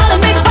 They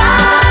calling me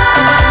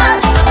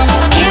bad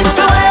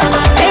influence.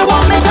 They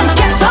want me to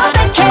get off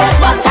the case,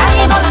 but I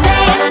ain't gonna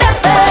stay in their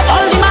face.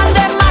 All the man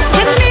them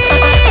asking me,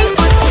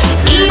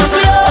 ease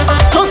me up,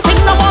 don't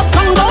sing no more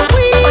song of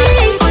we.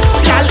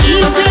 Girl,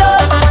 ease me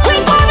up, we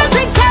gonna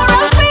take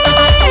therapy.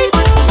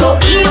 So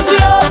ease me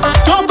up,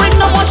 don't bring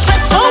no more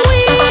stress for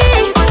we.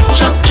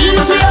 Just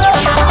ease me up.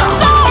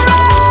 Sorry,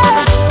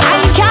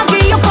 I can't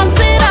give you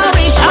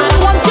consideration.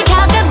 Once you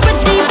can't get with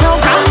the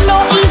program, no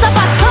ease up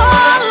at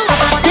all.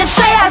 They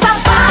say as a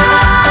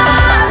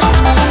fan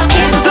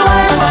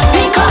influence,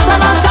 because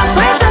I'm not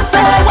afraid to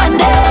say when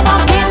they're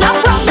knocking up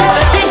from there.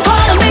 They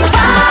calling me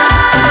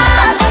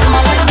bad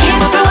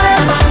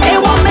influence. They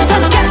want me to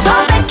get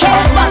off the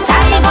case, but I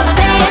ain't gonna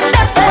stay in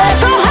their face.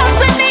 So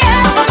hands in the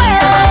air for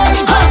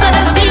me, cause it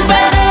is deep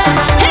in it.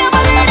 Hear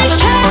my ladies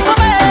cheer for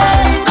me,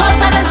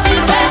 cause it is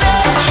deep in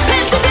it.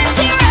 Plenty,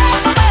 plenty red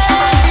for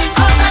me,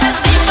 cause it is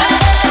deep in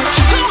it.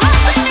 Two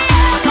hands in the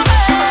air for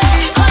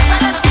me, cause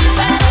it is deep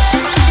in it.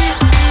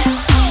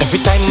 Every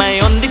time I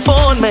on the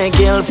phone, me my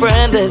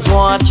girlfriend is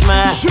watch me.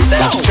 Now she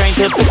trying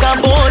to pick a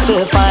bone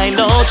to find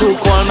out who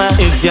call me.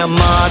 Is your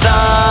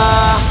mother?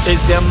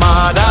 Is your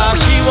mother?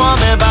 She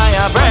want me buy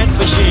a bread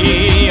for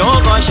she.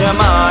 Oh gosh, your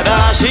mother.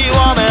 She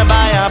want me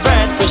buy a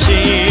bread for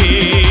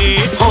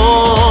she.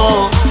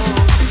 Oh,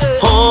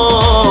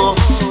 oh.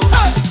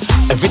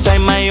 Every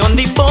time I on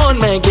the phone,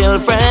 my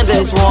girlfriend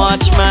is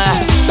watch me.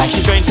 Like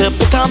she trying to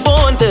pick a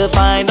bone to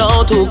find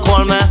out who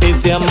call me.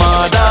 Is your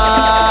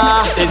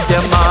mother? Is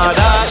your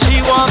mother?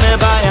 She want me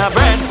buy a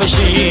bread for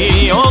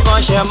she. Oh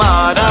gosh, your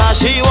mother.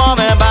 She want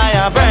me buy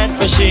a bread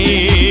for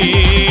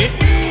she.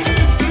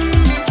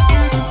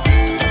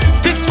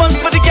 This one's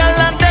for the girl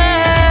and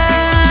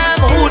them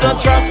who don't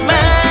trust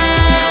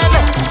men.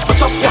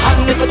 Put up your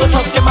hand if you don't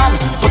trust your man.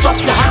 Put up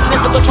your hand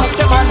if you don't trust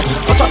your man.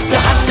 Put up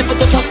your hand if you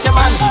don't trust your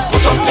man.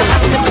 Put up your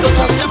hand if you don't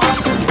trust your man.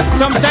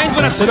 Sometimes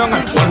when I sit down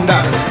and wonder,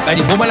 like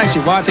the woman like she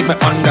want to take me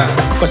under,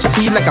 cause she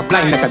feel like a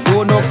blind, like I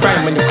do no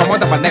crime. When you come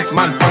out of a next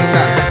man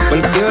hunger,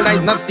 well girl that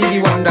is not Stevie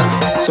Wonder,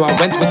 so I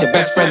went with your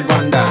best friend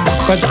Wonder.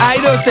 Cause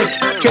I don't stick,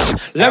 kitch,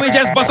 let me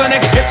just bust a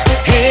next hit.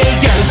 Hey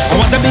girl, I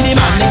want to be the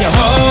man in your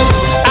house,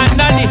 and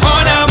not the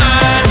honor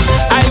man.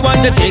 I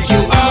want to take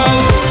you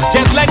out,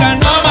 just like a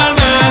normal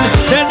man.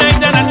 Tonight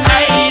and at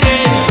night,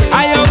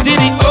 I out in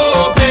the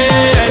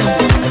open,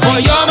 for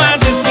your man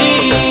to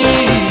see.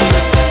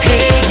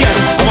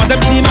 The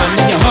man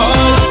in your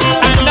house,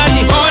 and not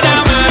the other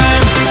man.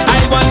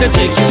 I want to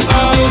take you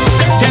out,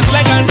 just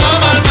like a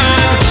normal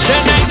man.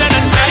 Tonight and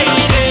at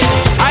night,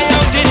 I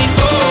out in the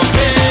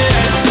open,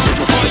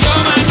 for your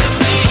man to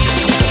see.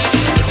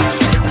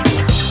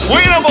 We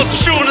ain't about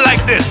tune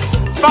like this.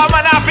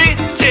 Farmer Nappy,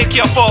 take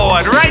you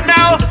forward. Right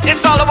now,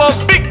 it's all about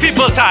big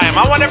people time.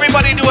 I want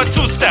everybody to do a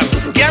two-step.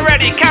 Get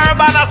ready,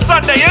 Caravana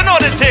Sunday, you know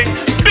the thing.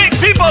 Big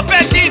people,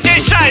 Fed DJ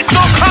Shy,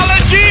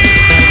 Sociology.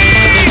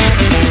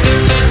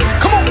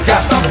 Can't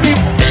stop me.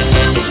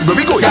 Where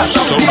we go? Can't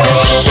stop me.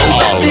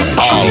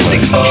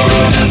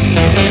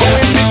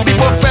 Going big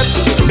people fed.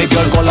 Me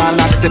girl call her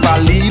knocks if I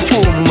leave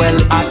home. Well,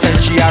 I tell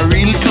she a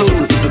real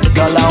close.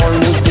 Girl I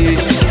almost did.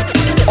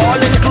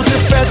 All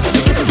inclusive fed.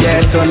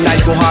 Yeah,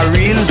 tonight go her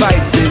real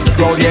vibes. This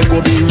crowd here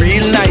go be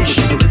real nice.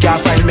 Can't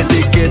find me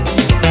ticket.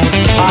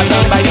 I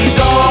done by the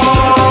door.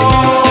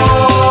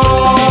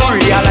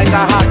 Realize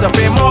I had to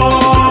pay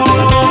more.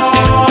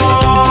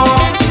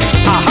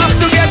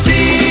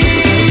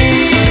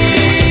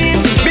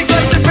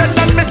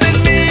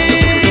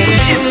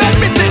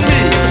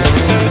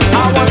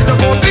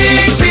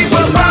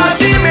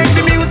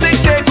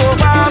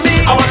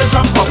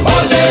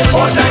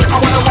 All night, I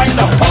wanna wind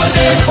up all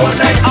day, all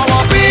night. I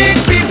want big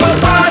people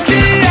party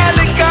and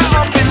liquor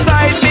up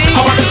inside me. I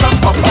wanna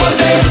jump up all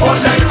day, all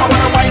night. I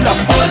wanna wind up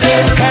all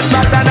day. Head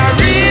back and a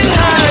real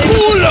high.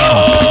 Pull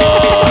up.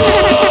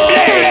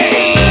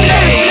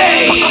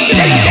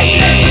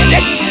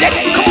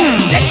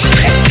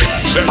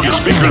 Set your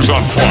speakers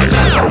on fire.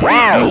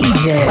 Wow.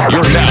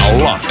 You're now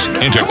locked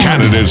into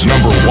Canada's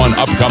 #1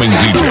 upcoming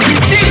DJ.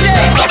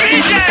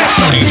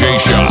 DJ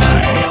Shy.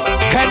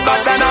 Head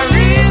back and a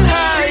real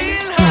high.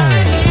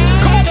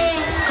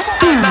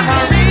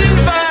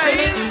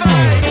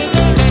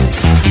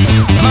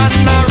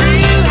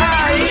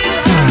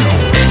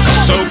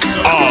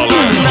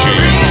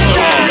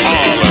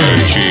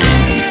 SOCOLOGY.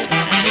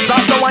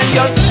 Start the wine,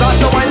 girl. Start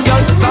the wine,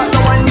 girl. Start the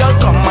wine, girl.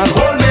 Come and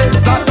hold me.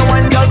 Start the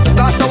wine, girl.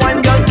 Start the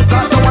wine, girl.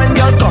 Start the wine,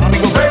 girl. Come, we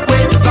go break,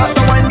 break. Start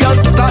the wine, girl.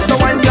 Start the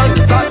wine, girl.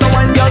 Start the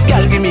wine, girl.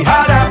 Girl, give me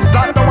harder.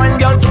 Start the wine,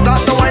 girl.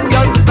 Start the wine,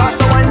 girl. Start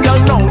the wine, girl.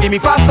 Now give me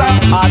faster.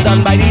 I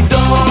done by the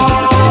door.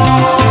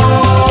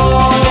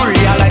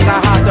 Realize I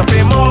had to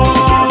pay more.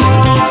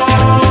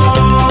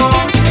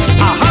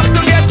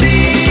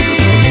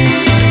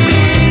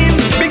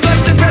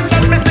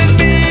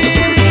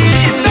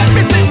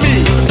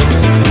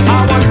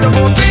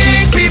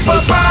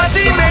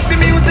 Party, make the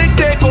music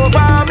take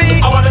over me.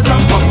 I wanna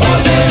jump up all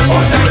day,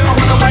 all night. I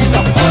wanna wind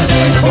up all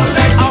day, all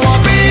night. I want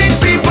big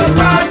people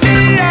party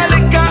and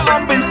liquor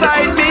up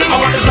inside me. I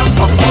wanna jump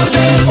up all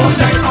day, all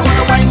night. I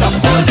wanna wind up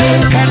all day.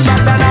 Head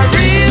back and a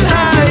real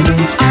high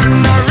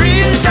and a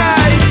real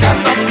tight. Can't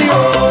stop the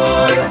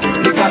oil,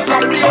 you can't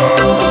stop the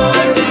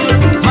oil.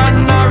 Man,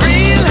 a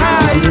real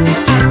high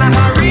and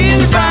a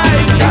real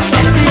vibe. Can't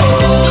stop the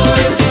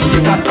oil, you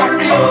can't stop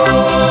the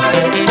oil.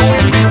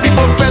 Going big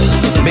people fed.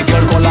 Me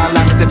girl call her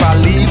knocks if I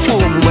leave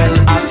home. Well,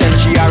 I tell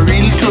she a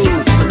real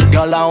close.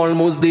 Girl I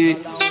almost there.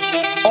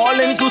 All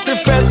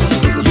inclusive fed.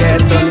 Yeah,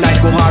 tonight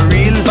go her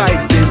real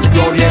vibes. This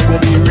crowd here go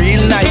be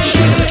real nice.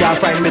 Shit, can't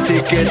find me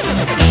ticket.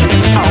 Shit,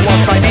 I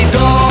was by the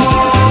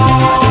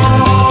door.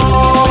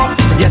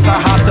 Yes, I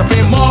have to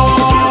pay more.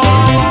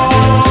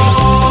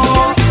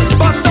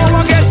 But don't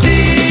forget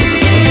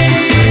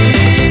tea.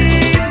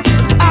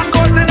 I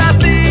cause in a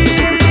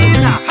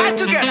scene. I had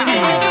to get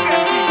tea.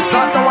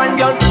 Start the wine,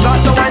 girl. Start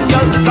the wine,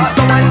 girl. Start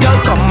the wine, girl.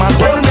 Come and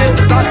hold me.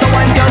 Start the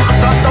wine, girl.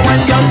 Start the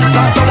wine, girl.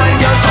 Start the wine,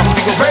 girl. Come,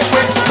 we go break,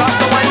 break. Start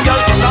the wine, girl.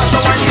 Start the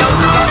wine, girl.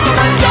 Start the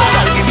wine, girl.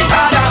 Girl, give me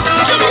harder.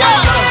 Start the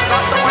wine, girl.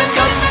 Start the wine,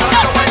 girl. Start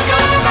the wine,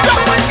 girl. Start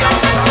the wine, girl.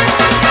 Start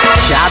the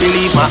wine, girl.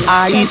 believe my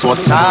eyes.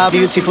 What a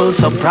beautiful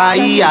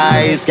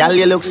surprise. Girl,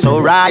 you look so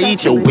right.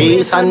 Your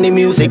waist and the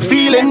music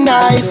feeling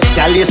nice.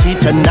 Girl, you see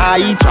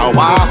tonight. I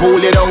wanna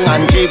hold you down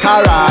and take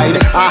a ride.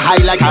 I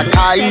high like a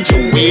kite.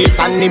 Your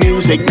waist and the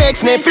music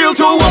makes me feel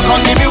to walk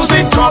on the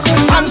music truck.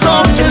 Hands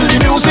up till the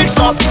music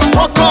stop.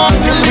 Rock on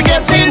till we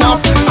get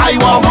enough. I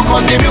wanna walk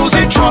on the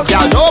music truck.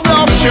 Girl, no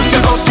bluff. Shift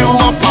your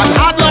costume up and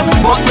hard luck.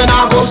 But then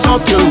I go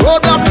stop till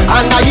road up.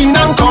 And I in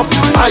and cuff.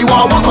 I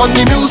wanna walk on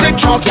the music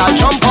truck. Girl,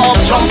 jump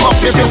up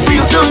if you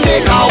feel to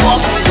take a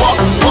walk.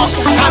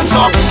 Hands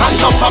up,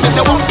 I me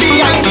say walk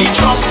behind the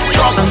truck.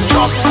 Jump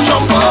up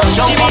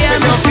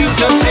if you feel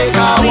to take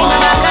a walk.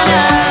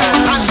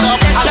 Hands up,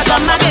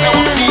 I me say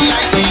walk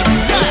behind the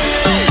truck.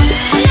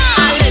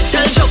 A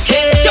little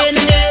joking,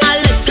 a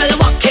little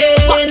walking,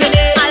 a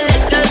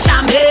little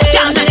jamming.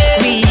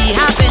 We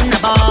having a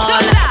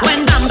ball when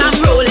bam bam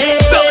rolling,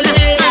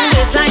 and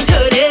this line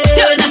turning.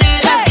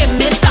 Just give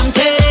me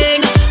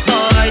something,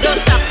 boy, don't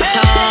stop at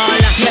all.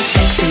 You're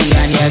sexy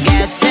and you're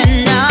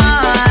getting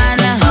on.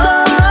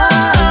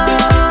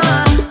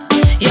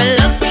 You're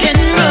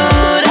looking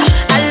rude.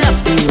 I love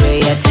the way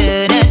you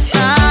turn it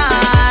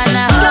on.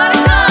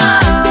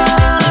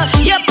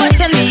 You're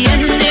putting me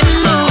in the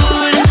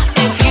mood.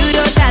 If you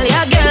don't tell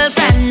your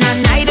girlfriend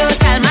and I don't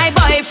tell my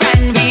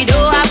boyfriend, we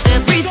don't have to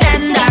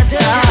pretend that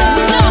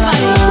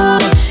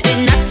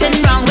ain't nothing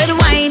wrong with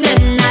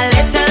whining, a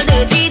little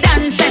dirty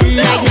dancing.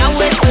 Right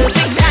now it's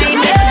perfect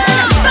timing.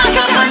 Back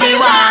up on the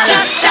wall.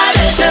 Just a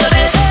little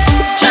bit.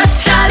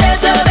 Just a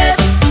little bit.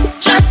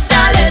 Just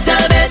a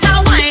little bit of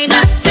wine.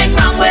 Nothing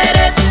wrong with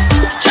it.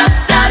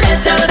 Just a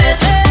little bit.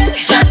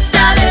 Just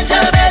a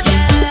little bit.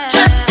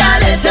 Just a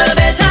little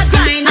bit of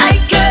grind. I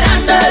could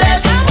handle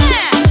it.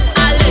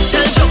 A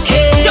little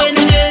joking,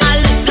 a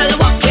little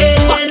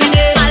walking,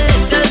 a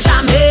little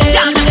jamming.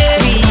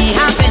 We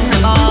having a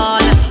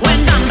ball when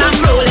bam bam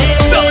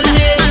rolling,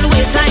 and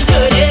waistline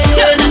turning.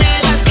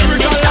 Just give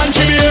me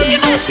something.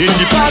 In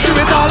the party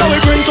with all our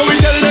friends, so we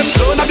tell them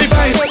turn up the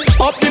vibes,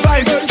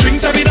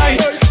 drinks every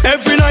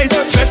night,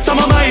 fed to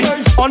my mind,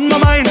 on my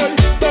mind.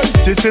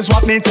 This is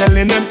what me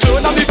telling them,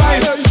 turn up the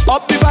vibes,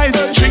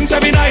 drinks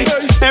every night,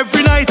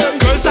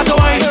 girls start to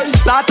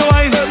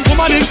wine,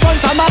 woman in front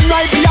and man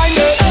right behind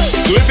her.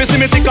 So if you see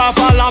me take off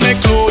all of my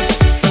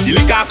clothes, the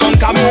liquor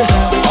come me.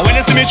 And when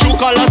you see me true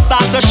colors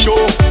start to show,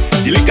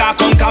 the liquor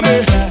come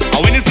me.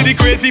 And when you see the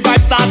crazy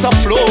vibes start to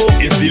flow,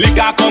 it's the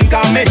liquor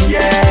come me,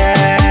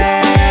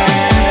 yeah.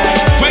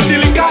 When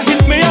the liquor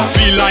hit me, I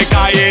feel like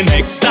I in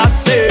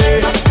ecstasy.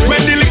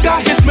 When the liquor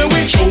hit me,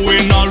 we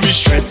throwing all we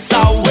stress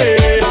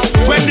away.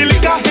 When the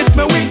liquor hit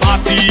me, we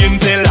party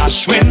until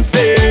Ash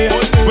Wednesday.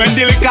 When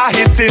the liquor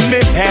hit in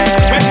me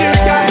head,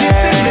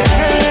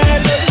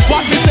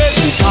 what me say?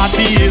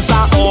 Party is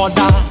a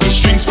order.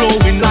 These drinks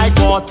flowing like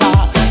water.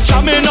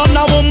 Jamming on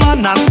a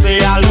woman, I say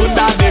I load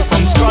that day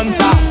from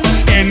Scrunta.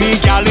 Any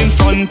gal in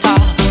front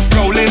her,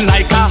 rolling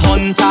like a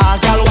hunter.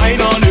 Gal wine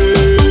on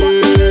it.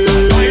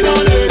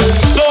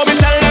 So me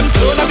tell them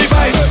turn up the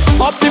vibes,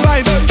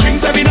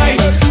 drinks every night,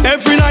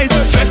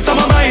 fed to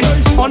my mind,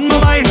 on my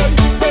mind.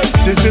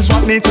 This is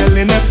what me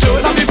telling them,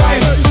 turn up the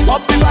vibes,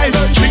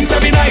 drinks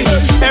every night,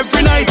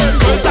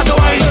 girls start to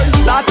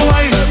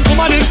wine,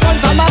 woman in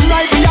front and man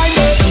right behind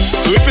me.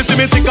 So if you see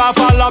me take off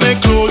all of my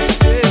clothes,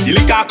 the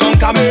liquor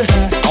come me.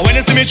 And when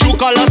you see me true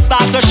colors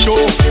start to show,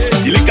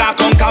 the liquor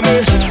come me.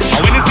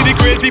 And when you see the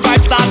crazy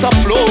vibes start to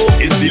flow,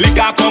 it's the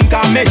liquor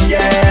come me,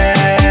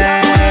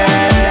 yeah.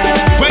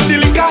 When the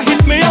liquor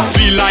hit me, I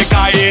feel like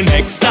I in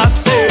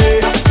ecstasy.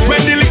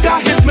 When the liquor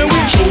hit me, we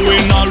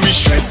throwing all we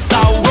stress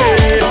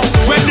away.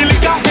 When the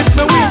liquor hit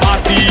me, we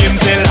party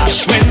until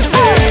Ash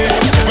Wednesday.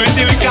 When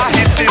the liquor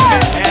hit me,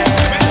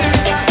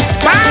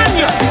 Man,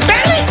 your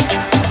belly.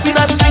 We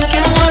not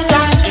drinking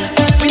water.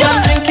 We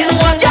not drinking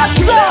water. Yes,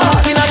 Lord.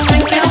 We not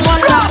drinking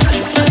water.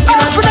 We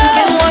not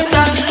drinking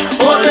water.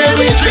 Only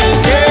we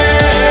drinking.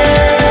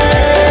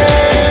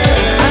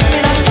 And we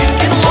not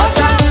drinking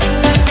water.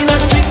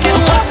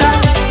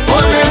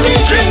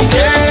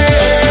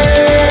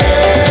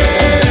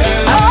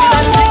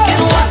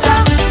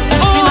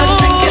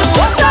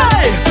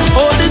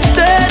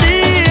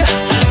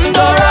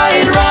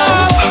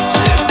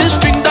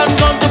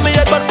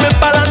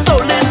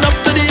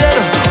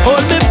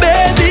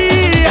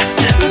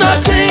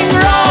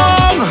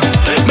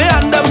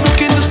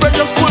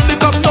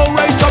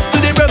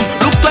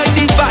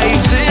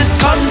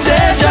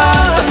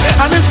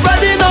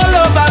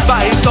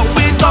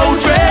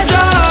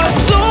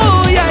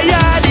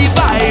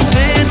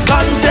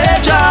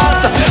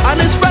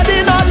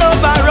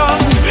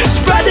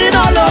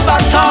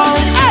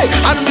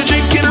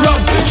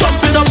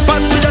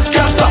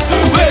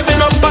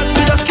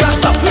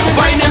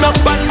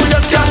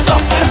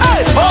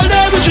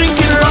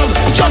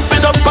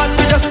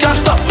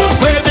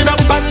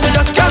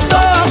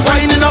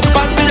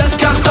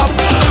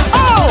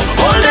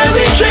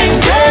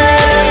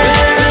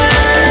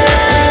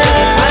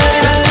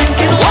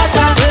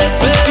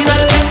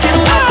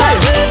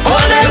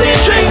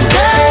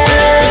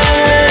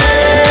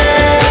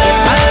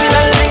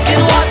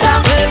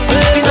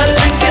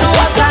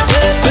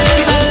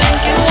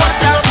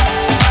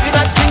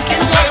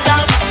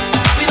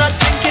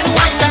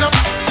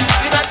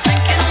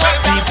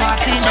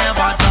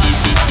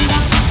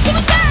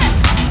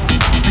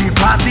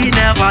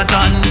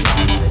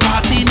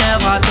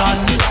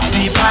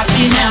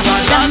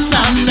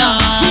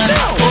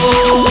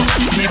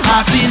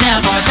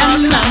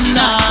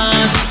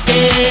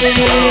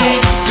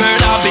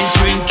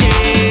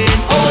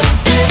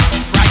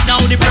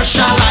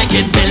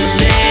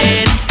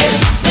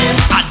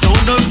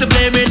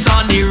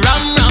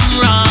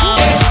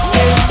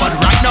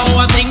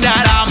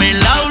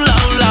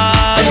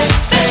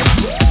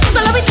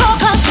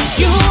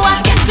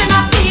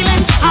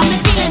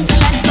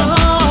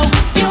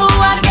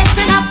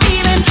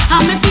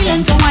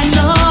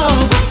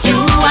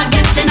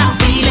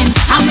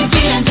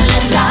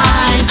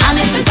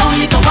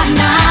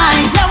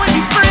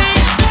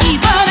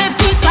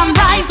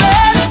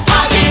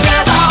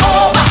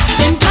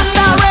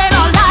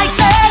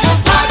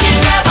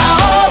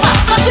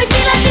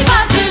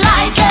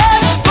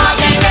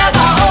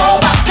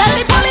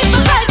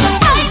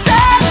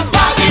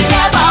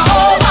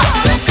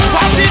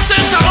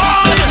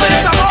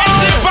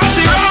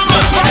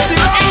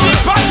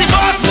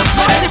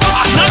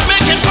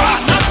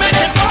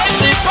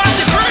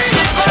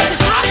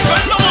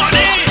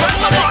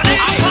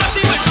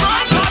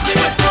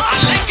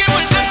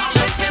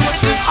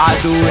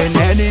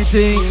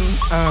 everything,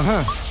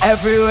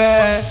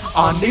 everywhere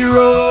on the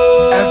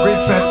road. Every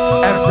fete,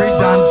 every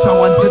dance I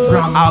want to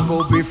drum. I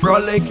go be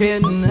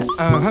frolicking,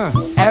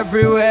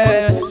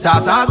 everywhere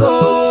that I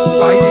go.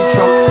 By the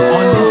truck,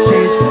 on the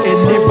stage, in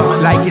the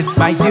band, like it's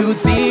my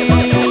duty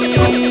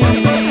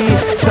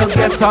to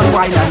get on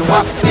wine and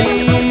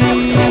wassy,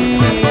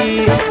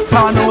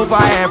 turn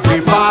over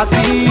every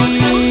party,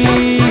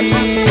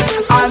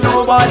 and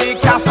nobody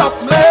can stop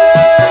me.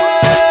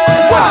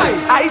 Why?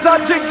 Eyes on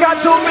drinker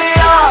to me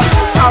heart,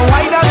 a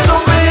winer to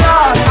me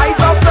heart,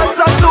 eyes on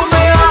flutter to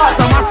me heart,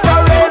 a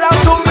masquerader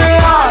to me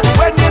heart.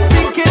 When you're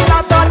thinking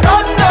that I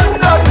done,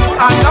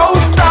 I know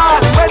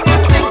start. When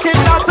you're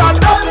thinking that I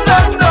done,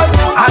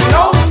 I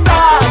know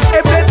start.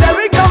 If they tell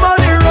me come on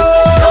the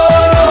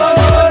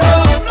road,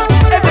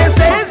 if they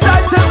say it's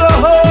time to go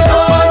home,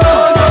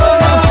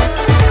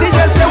 did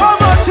you say one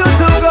more you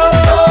to go?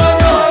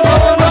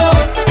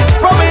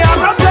 From me I'm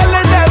not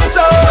telling them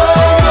so.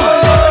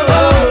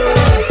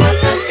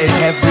 In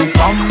every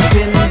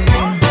pumpkin,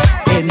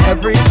 in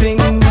everything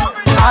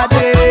I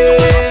did,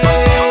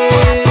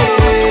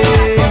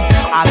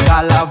 I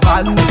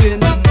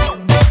gallivanting,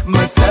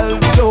 myself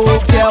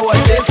don't care what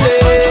they say.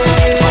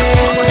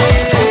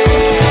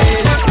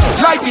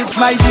 Like it's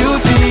my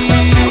duty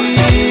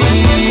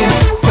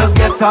to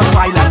get on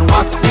wine and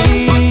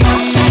wassy,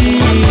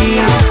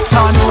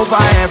 turn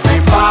over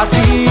every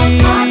party,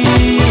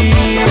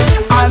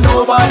 and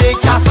nobody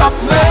can stop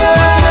me.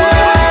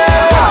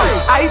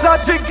 Eyes are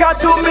drinker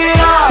to me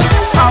heart,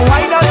 a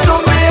winer to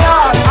me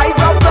heart, eyes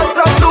are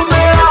flutter to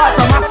me heart,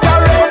 a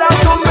masquerader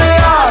to me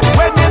heart.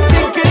 When you're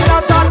thinking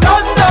that I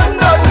done,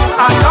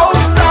 I know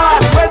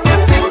start. When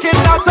you're thinking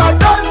that I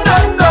done,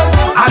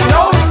 I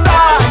know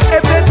start.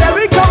 If they tell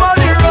me come on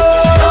the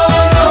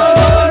road,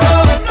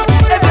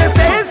 if they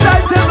say it's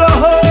time to go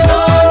home,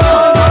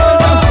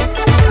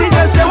 did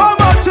you say one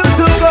more you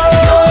to go?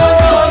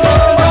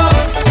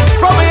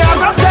 From me I'm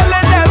not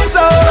telling them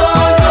so.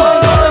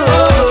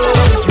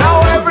 Now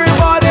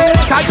everybody,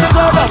 time to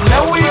turn up,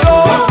 let we go.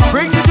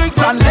 Bring the drinks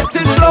and let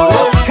it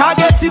flow. Can't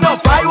get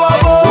enough, I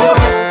want more.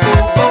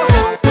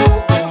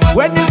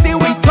 When you see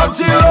we touch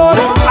the road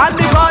and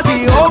the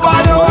party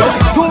overload,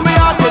 to me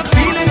I get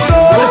feeling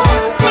good.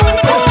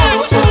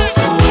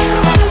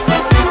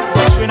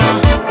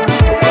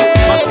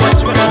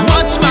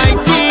 Watch my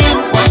team.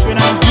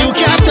 You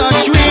can't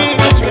touch me.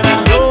 Watch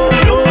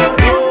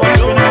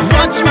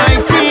my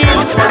team.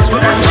 Watch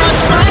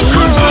my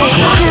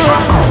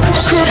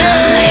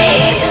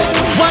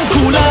One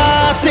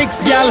cooler,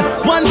 6 gal,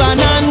 one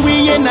banan,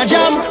 we in a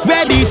jam,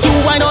 ready to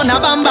wine on a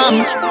bam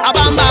bam, a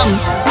bam bam,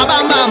 a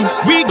bam bam.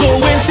 We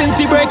going since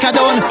the break of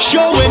dawn,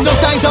 showing no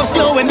signs of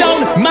slowing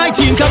down. My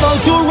team come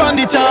out to run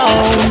the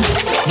town.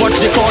 Watch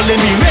they calling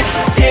me risk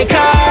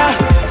taker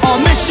or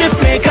mischief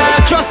maker.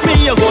 Trust me,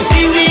 you gon'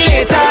 see me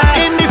later.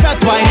 In the fat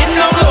wine, in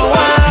no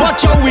blower.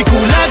 Watch how we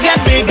cooler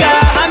get bigger,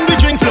 and we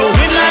drinks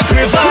flowing like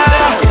river.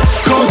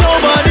 Cause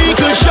nobody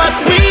could shut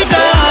me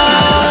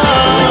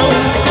down.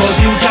 Cause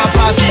you can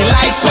party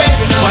like we,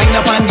 wind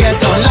up and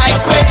get on like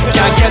we,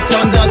 can't get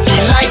on dirty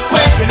like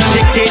we,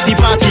 dictate the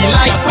party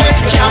like we,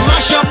 can't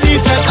mash up the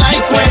fete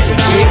like we,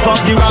 wave up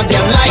the rock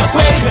them like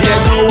we,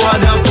 there's no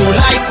other cool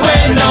like we,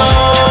 no.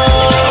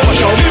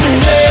 Watch how we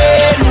move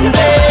it, move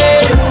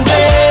it, move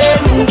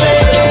it, move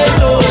it,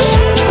 no.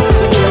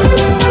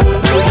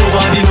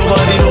 Nobody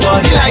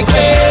like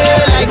we,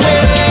 like we,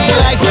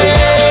 like we,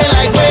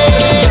 like we,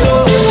 no.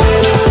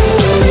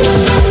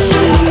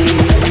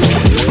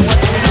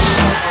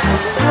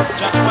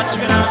 Just watch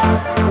me now.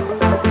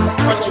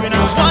 Watch me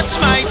now. Watch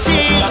my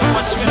team. Just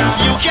watch me now.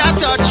 You can't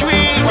touch me.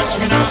 Watch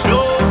me now. No.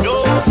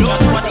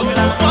 Just watch me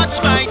now.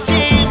 Watch my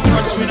team.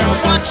 Watch me now.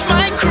 Watch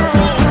my crew.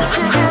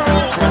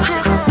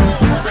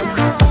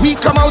 We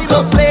come out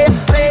to play.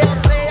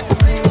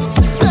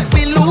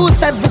 We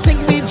lose everything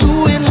we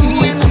do in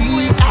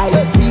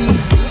I see.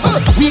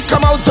 We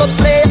come out to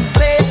play.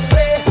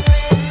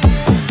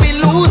 We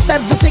lose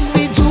everything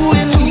we do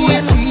in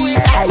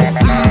I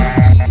see.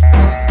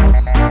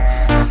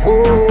 Oh,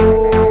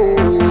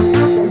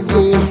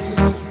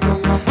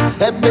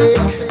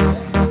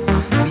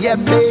 yeah,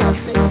 big.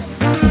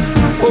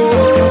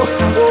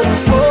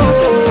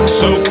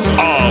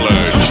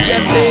 SOCOLOGY.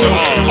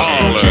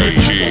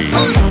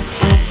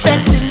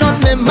 Betting on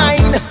my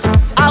mind,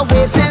 I'm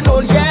waiting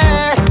all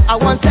year. I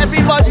want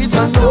everybody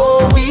to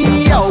know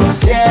we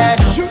out here.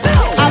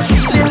 I'm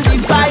feeling the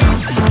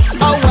vibes,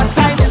 our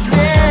time is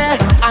near,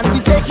 and we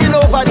taking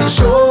over the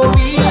show,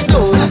 we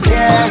don't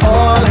care.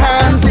 All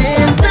hands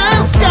in the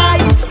sky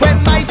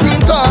when my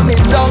team coming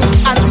down,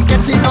 and we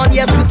getting on,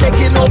 yes, we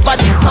taking over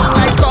the town.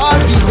 Like all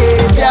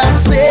behavior,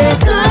 say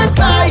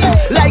goodbye,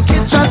 like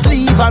it just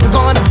leave and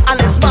gone, and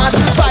it's mad,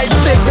 fight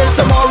straight till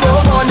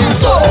tomorrow morning.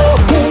 So,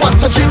 who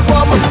want to drink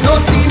rum? No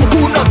scene.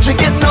 Who not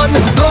drinking none?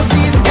 No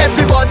scene.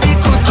 Everybody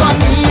could come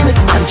in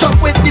and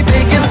jump with the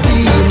biggest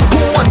team.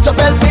 Who want to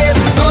bell bass?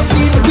 No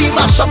scene. We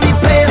mash up the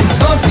place.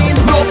 No scene.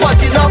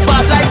 Nobody not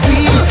bad like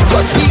we,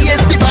 cause we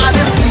is the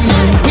baddest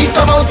team. We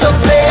come out to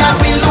play and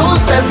we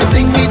lose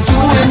everything we do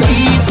and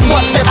eat.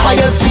 Whatever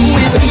you see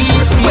in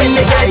heat, when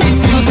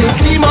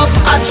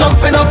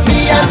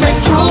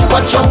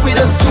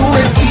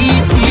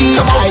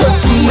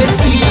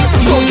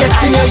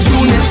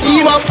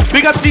Team up.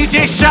 Big up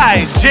DJ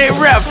Shy, J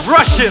Rev,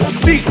 Russian,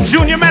 Seek,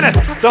 Junior Menace,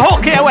 the whole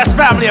KOS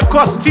family, of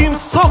course, Team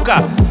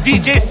SOCA,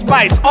 DJ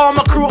Spice, all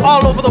my crew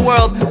all over the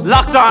world,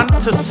 locked on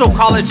to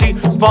SOCOLOGY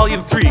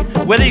Volume 3.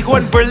 Whether you go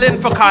in Berlin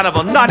for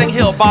Carnival, Notting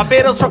Hill,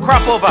 Barbados for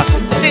Crop Over,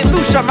 St.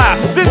 Lucia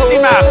Mass,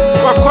 Vincent Mass,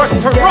 or of course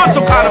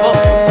Toronto Carnival,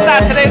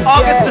 Saturday,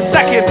 August the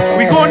 2nd,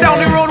 we going down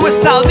the road with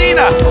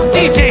Saldina,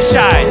 DJ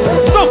Shy,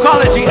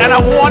 SOCOLOGY, and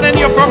I'm warning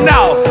you from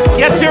now,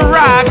 get your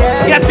rag,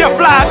 get your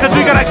flag, cause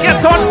we gonna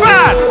get on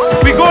bad.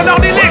 We going down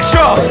the lake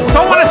shore,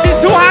 so I wanna see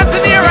 2 hands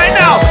in the air right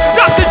now.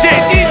 Dr. J,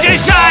 DJ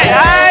Shy,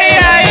 aye,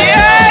 aye,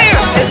 aye.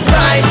 It's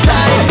prime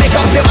time, make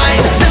up your mind.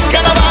 This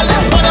carnival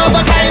is one of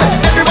a kind.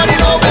 Everybody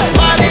knows it's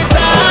party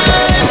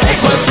time.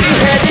 Cause we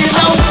heading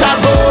out a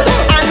road,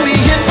 and we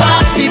in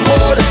party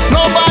mode.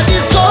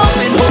 Nobody's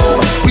going home,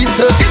 we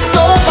circuits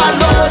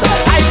overload.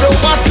 I don't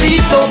want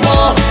sleep no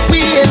more, we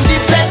in the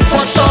fed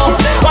for sure.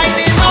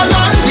 Whining all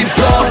on the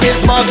floor,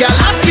 this more girl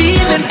I'm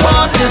feeling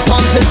fast. This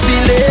haunted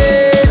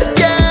feeling,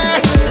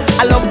 yeah.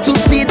 I love to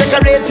see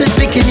decorated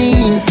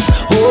bikinis.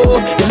 Oh,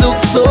 they look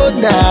so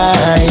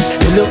nice.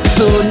 They look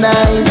so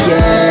nice,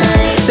 yeah.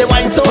 They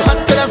wine so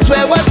hot that I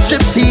swear was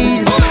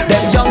striptease.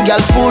 Them young girl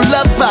full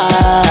of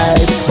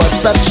vibes, but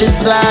such is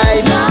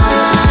life.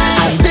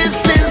 And this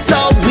is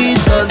how we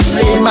does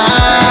play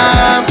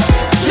mass.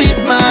 Sweet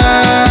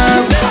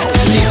mass,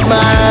 sweet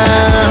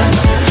mass.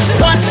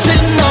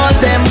 Watching all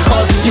them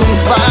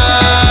costumes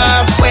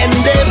pass. When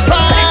they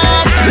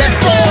pass, let's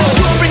go.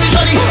 You bring the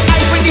jolly, I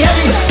bring the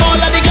heavy. All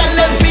of the girls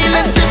them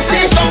feeling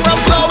tipsy. Strong rum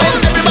flowing,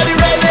 everybody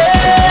ready.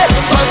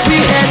 Cause we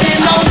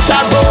heading out a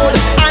road,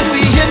 and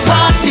we in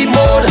party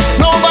mode.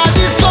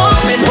 Nobody's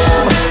going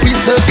home, we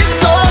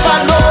circuits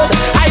overload.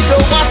 I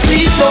don't want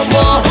sleep no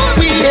more,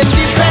 we in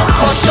the bed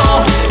for sure.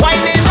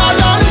 Whining all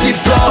on the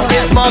floor,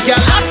 this more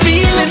girl I'm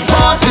feeling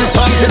for. This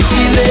haunted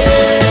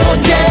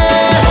feeling,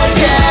 yeah,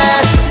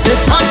 yeah.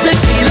 This haunted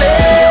feeling.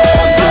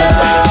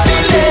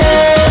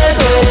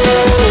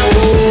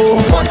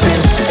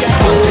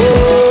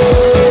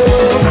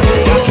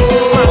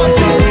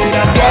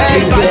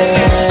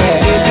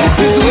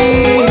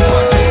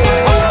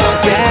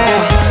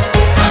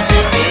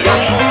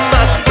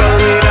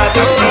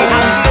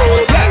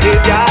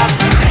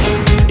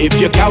 If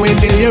you can't wait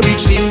till you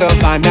reach the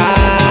savannah,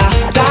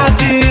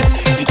 that is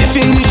the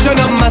definition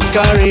of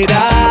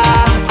masquerader.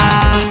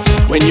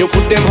 When you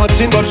put them hot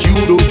in but you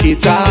don't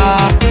cater,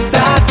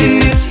 that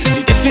is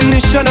the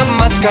definition of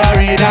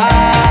masquerader.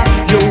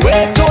 You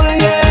wait all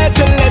year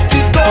to let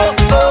it go,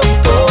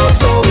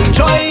 so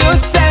enjoy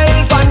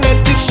yourself and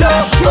let it show.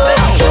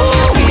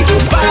 We do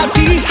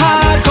party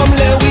hard, come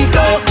let we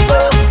go,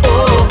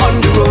 on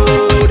the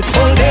road,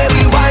 all day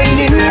we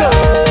whining low.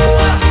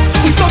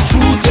 We so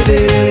true to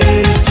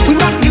this, we're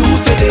not new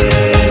to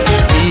this.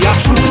 We are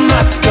true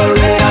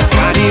masqueraders,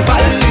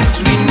 carnivalists,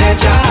 we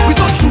nature. We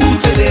so true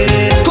to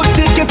this, could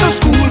take you to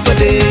school for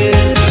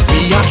this.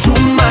 We are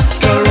true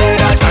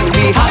masqueraders and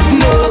we have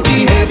no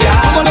behavior.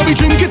 Come on, we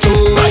drink it too.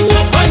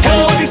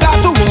 Everybody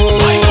start to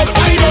walk.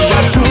 We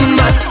are true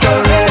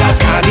masqueraders,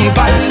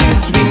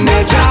 carnivalists, we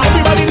nature.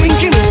 Everybody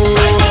linking up.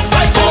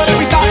 Come on,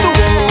 we start to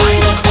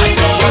walk. We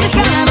are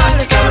true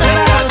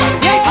masqueraders and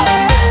we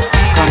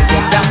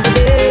Counting down the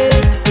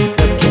days,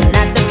 looking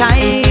at the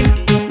time.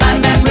 My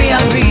memory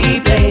on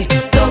replay,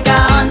 SOCA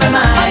on my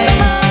mind.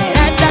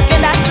 I'm stuck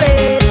in that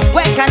place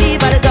where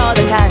carnival is all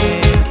the time.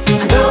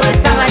 I know it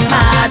sounds like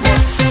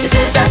madness, this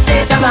is a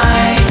state of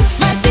mind.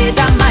 My state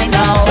of mind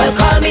now, well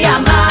call me a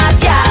mad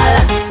gal.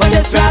 When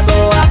the strap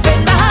go up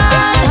in my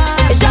hand,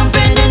 it's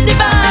jumping in the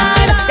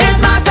van. It's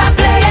master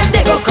playing,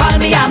 they go call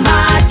me a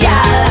mad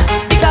gal.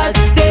 Because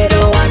they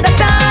don't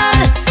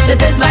understand, this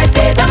is my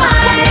state of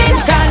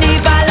mind.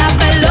 Carnival have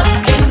me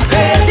looking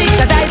crazy,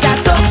 cause I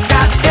just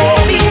SOCA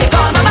baby, they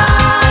call me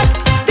mad.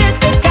 This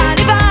is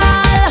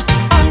carnival,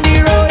 on the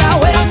road I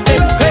went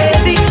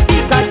crazy,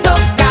 because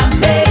SOCA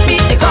make me,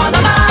 they call me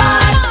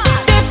mad.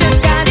 This is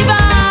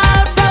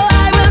carnival, so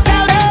I will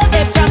tell them,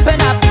 if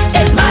jumping up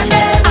is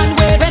madness, and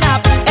waving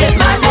up is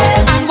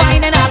madness, and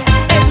winding up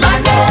is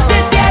madness.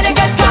 This year they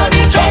just call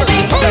me crazy,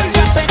 if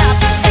jumping up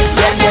is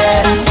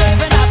madness, and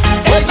waving up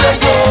is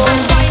madness,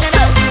 and winding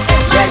up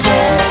is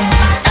madness.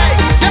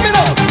 Give it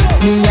up.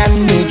 Me and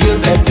me girl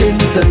vetting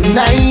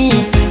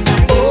tonight.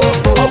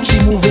 How she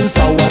moving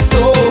so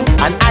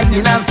and I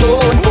in a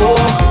zone.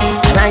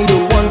 And I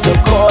don't want to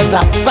cause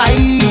a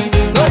fight.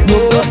 No,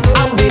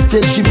 I'll wait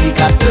till she make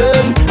a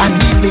turn and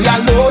leave me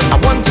alone. I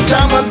want to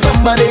jam on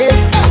somebody.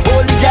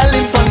 Holy girl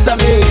in front of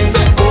me.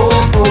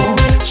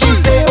 She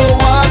say, oh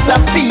what a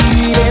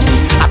feeling.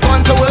 I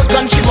want to work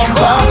on she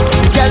bumper.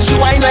 The girl she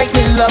whine like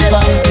me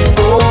lover.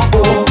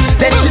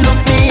 Then she look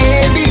me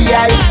in the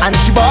eye and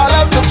she ball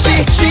up. Look,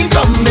 she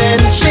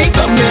coming, she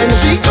coming,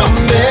 she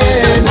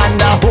coming. And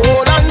I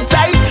hold on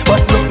tight,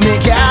 but look me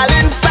girl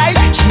inside.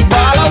 She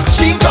ball up,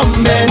 she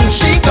coming,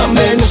 she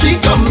coming, she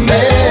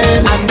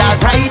coming. And I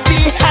right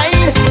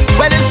behind.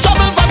 Well, it's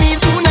trouble for me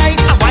tonight.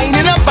 I'm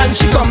winding up and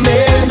she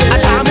coming. I'm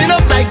jamming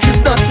up like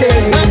it's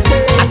nothing.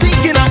 I'm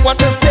thinking of what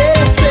to say,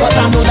 'cause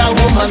I know that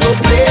woman no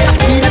play. I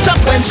speed it up.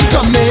 when she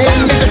come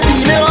in. You can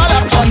see me all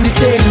up on the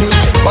thing,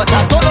 but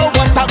I don't know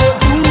what I go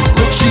do.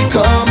 Look, she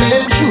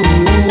coming through.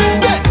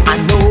 I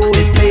know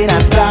it plain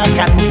as black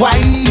and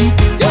white.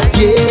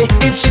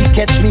 Yeah, if she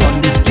catch me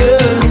on this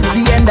girl, it's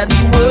the end of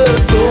the world.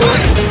 So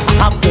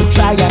I have to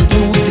try and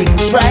do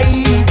things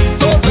right.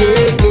 So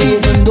yeah,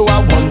 even though I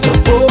want to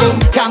boom,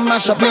 can't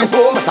mash up my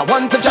home, but I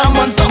want to jam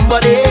on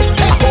somebody.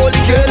 I hold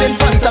the girl in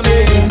front of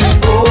me.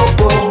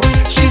 Oh, oh.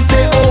 She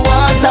say, oh,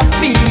 what a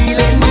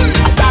feeling.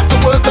 I start to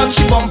work on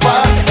she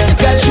bumper. The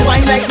girl, she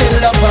whine like the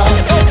lover.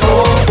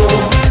 Oh,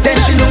 oh. Then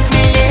she look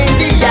me in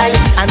the eye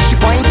and she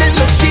pointed,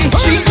 look, she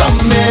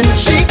coming,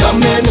 she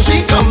coming,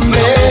 she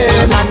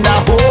coming. And I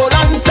hold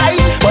on tight,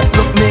 but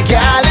look me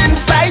girl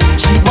inside.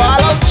 She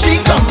ball up,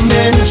 she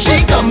coming, she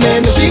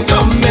coming, she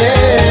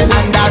coming.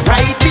 And I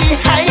right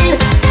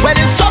behind. When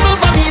it's trouble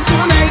for me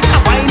tonight,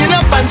 I'm winding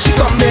up and she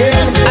coming.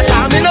 I'm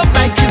jamming up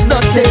like it's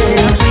nothing.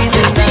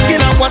 I'm thinking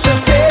of what to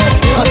say,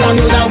 cause I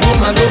know that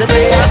woman don't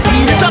play. I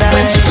feel it up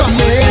when she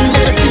coming.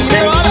 I see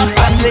me all up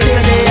and say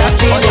today I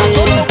feel it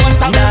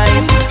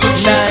nice,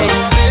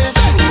 nice.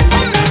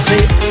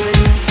 Say,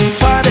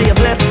 Father you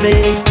bless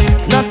me,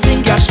 nothing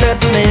can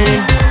stress me.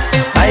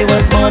 I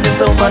was born in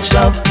so much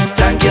love,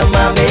 thank you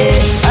mommy.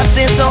 I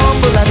stay so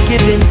humble and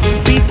giving,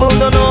 people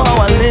don't know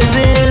how I'm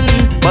living.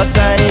 But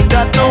I ain't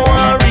got no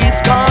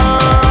worries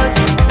cause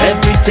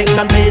everything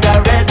I made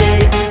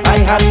already. I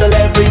handle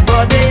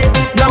everybody,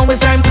 now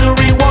it's time to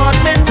reward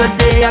me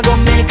today. I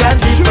gon' make a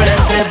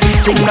difference,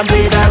 everything I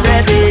made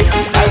already.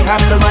 I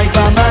handle my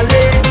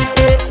family,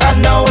 and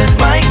now it's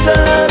my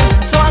turn.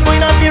 So I'm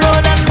going on the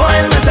road and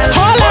spoil myself,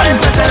 spoil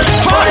myself,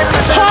 spoil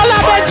myself. Hold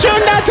up and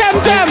tune that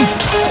temtem.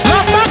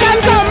 Lock back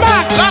and come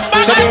back. Lock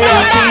back today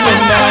and come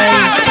back. I'm feeling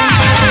nice.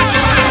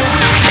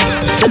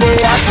 Today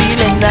I'm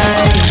feeling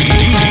nice.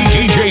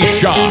 DJ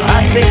Sean.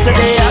 I say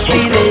today I'm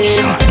feeling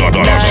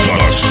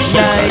nice,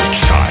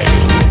 nice.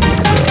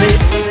 Say,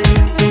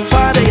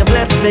 Father you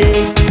bless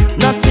me,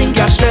 nothing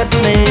can stress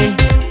me.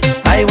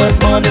 I was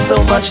born in so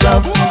much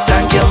love,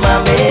 thank you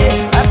mommy.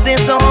 I stay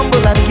so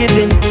humble and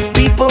giving,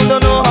 people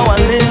don't know how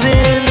I'm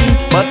living.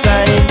 But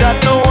I ain't got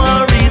no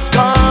worries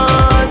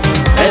cause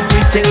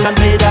everything I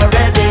made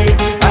already.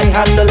 I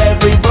handle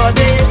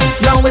everybody,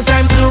 now it's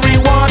time to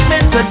reward me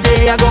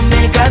today. I gon'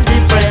 make a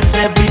difference,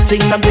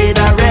 everything I made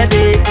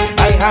already.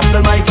 I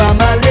handle my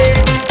family,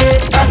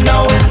 and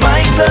now it's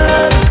my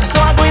turn.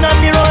 So I'm going on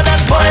the road and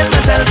spoil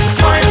myself,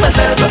 spoil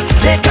myself.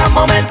 Take a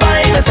moment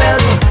by myself.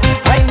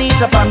 I need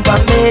to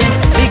pamper me,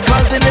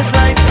 because in this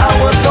life I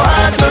work so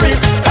hard for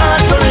it,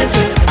 hard for it.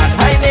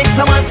 I make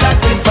so much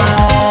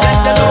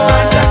sacrifice, so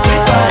much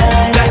sacrifice.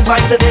 That's why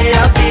today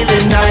I'm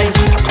feeling nice,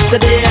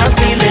 today I'm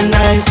feeling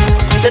nice,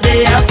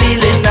 today I'm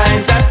feeling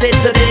nice. I said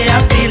today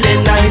I'm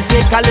feeling nice.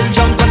 Take a little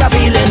jump cause I'm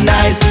feeling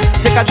nice,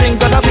 take a drink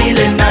cause I'm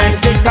feeling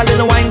nice, take a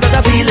little wine cause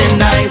I'm feeling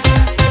nice.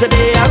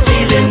 Today I'm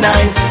feeling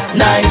nice,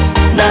 nice,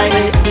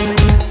 nice.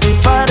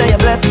 Father you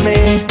bless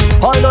me,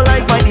 although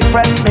life might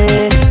depress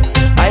me.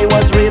 I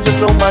was raised with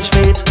so much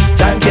faith,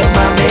 thank you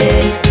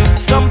mommy.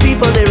 Some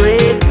people they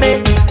rate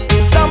me,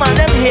 some of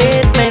them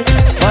hate me,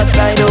 but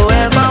I don't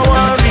ever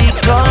worry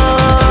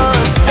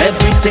cause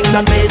everything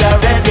done made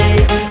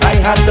already. I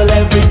handle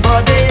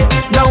everybody,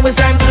 now it's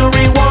time to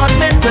reward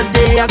me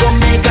today. I gon'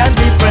 make a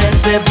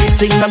difference,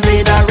 everything done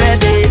made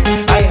already.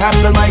 I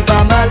handle my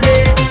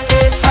family,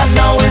 and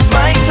now it's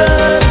my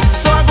turn.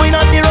 So I'm going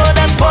on the road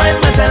and spoil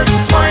myself,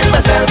 spoil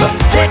myself.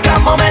 Take a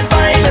moment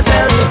by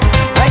myself.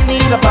 I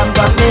need to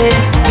pamper me,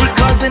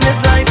 because in this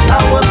life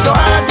I work so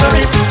hard for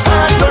it,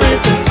 hard for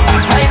it.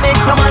 I make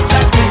so much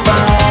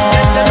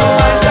sacrifice, so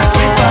much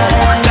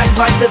sacrifice. That's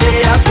why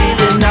today I'm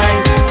feeling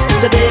nice,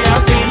 today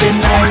I'm feeling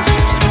nice,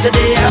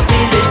 today I'm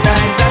feeling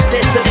nice. I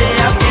said today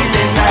I'm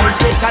feeling nice.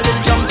 Take a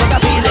little jump cause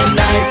I'm feeling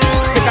nice,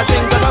 take a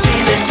drink cause I'm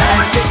feeling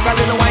nice, take a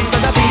little wine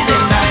cause I'm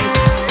feeling nice.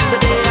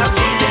 Today I'm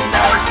feeling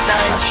nice,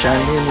 nice.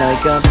 Shining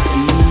like a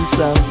piece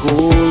of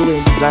gold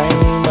with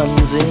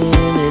diamonds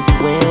in it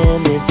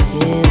when it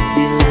hit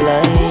the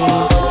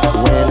light.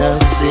 When I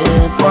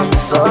sip on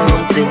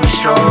something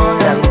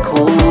strong and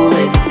cool,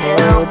 it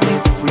helped me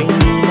free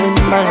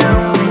my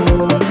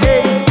mind.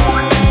 Hey,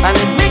 and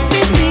it make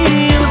me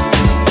feel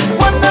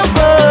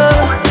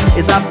wonderful.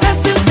 It's a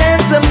blessing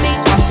sent to me,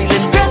 I'm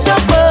feeling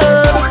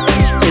incredible.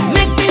 It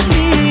make me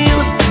feel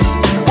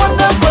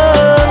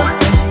wonderful,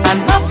 and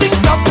nothing's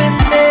stopping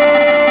me.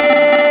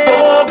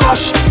 Oh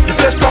gosh, the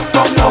place rock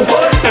down now.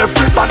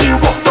 Everybody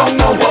rock down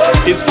now.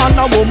 It's man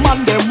and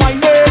woman, them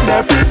whining.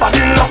 Everybody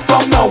lock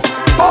down now.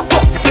 Pop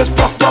up, the place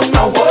rock down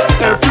now.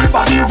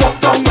 Everybody rock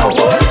down now.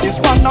 It's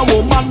man and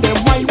woman, them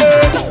whining.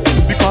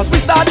 Because we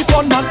start the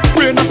fun man,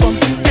 rain or sun.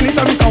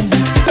 Anytime we come, we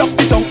lock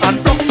it down and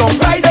rock down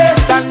right there.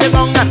 Stand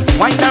around and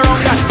wind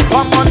around and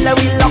come on, let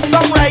we lock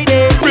down right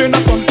there. Rain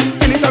or sun,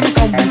 anytime we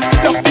come, we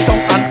lock it down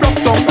and rock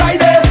down right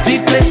there. The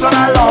place on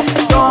a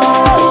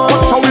lockdown.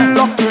 Watch how we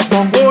lock it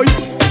down, boy.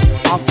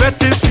 Our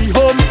vet is we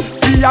home,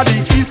 we are the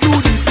keys to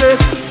the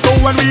place. So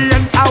when we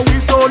enter we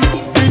zone,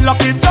 we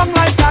lock it down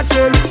like a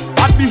jail.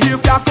 Bad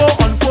behavior go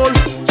unfold,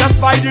 just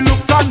by the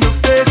look on the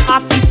face. A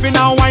thief in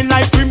a wine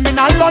like criminal.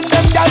 criminal on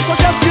them guys, so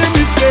just give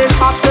me space.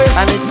 I say,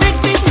 and it make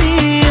me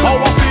feel how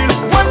I feel.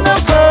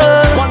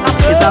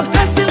 wonderful. It's a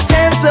blessing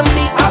sent to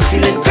me. I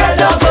feel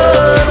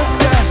incredible.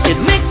 It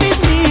make me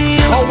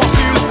feel How I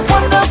feel.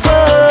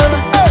 wonderful,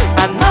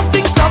 and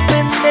nothing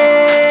stopping me.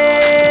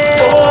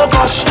 Oh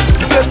gosh,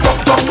 let's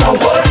rock down now.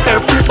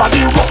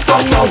 Everybody rock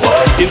down now.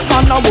 It's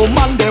man and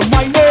woman, them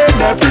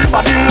whining.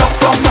 Everybody rock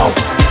down now.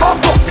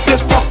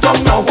 Let's rock down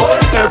now.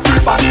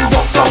 Everybody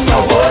rock down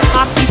now.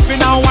 I'm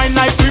keeping a wine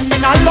like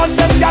criminal on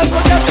them guys, so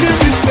just give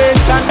me space.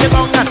 Stand the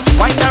bong and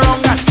wind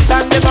around and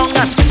stand the bong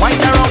and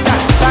wind around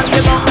and stand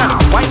the bong and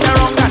wind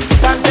around and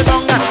stand the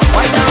bong and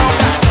wind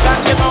around and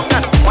stand the bong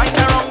and wind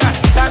around and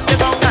stand the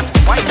bong and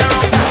wind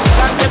around and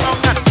stand the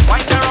bong and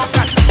wind around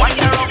and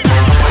wind around.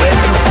 When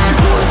it's the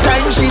whole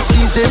time she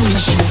teasing me,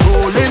 she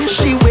rolling,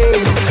 she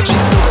ways. She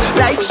look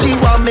like she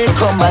want me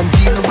come and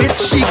deal with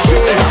she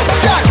case.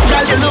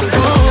 Girl, you look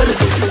good.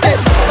 Said,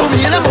 put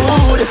me in a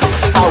mood.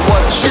 I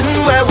watching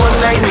where one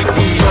like with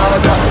the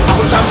other. I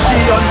go jam she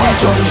on the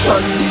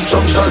junction,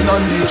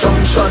 on the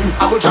junction.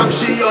 I go jam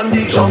she on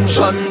the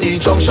junction,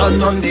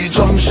 on the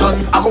junction.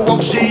 I go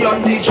walk she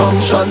on the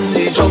junction, on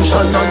the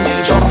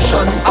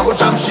junction. I go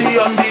jam she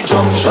on the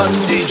junction,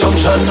 on the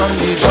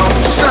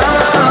junction.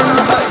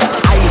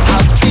 I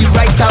have the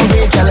right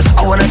away, girl.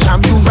 I wanna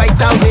jam you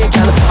right away,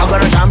 girl. I'm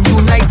gonna jam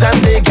you night and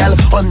day, girl.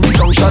 On the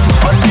junction,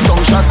 on the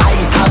junction. I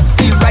have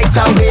the right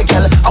away,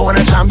 girl. I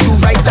wanna jam you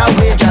right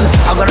away, girl.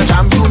 I'm gonna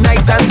jam you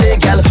night and day,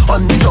 girl.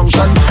 On the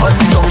junction, on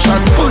the junction.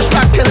 Push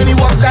back, telling me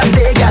walk that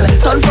day, girl.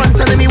 Turn front,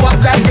 telling me walk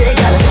that day,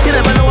 girl. You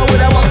never know what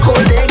I walk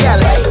cold day,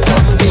 girl. Right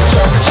on the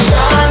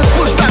junction.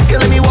 Push back,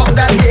 telling me walk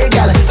that day,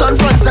 girl. Turn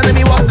front, telling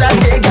me walk that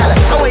day, girl.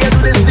 How you do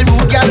this, the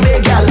rude girl, way,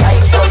 girl.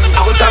 Right on.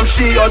 I go jam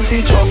she on the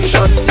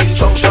junction,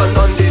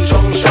 on the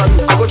junction.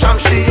 I go jam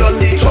she on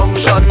the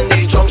junction,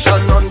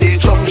 on the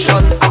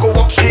junction. I go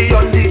walk she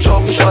on the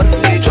junction,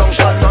 on the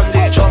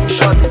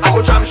junction. I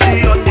go jam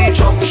she on the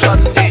junction,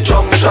 the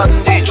junction.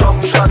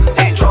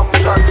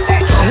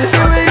 The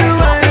way you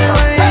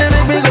whine,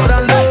 make me go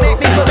down low, make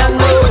me go down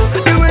low.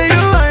 The way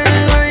you whine,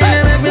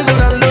 make me go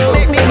down low,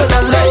 make me go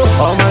down low.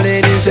 All my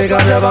ladies, shake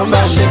up your bam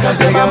bam, shake up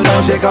your bam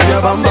bam, shake up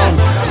your bam bam.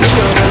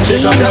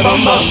 Shake up your bam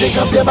bam, shake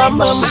up your bam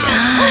bam.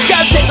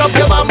 Girl, shake up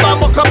your bam bam,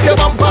 walk up your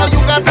bumper.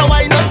 You got to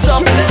wind up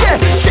some. Yeah,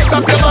 shake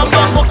up your bam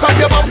bam, walk up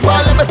your bumper.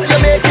 Let me see you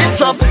make it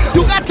drop.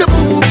 You got to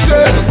move,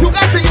 girl. You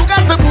got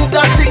to move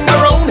that thing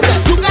around.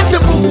 You got to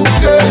move,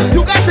 girl.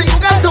 You got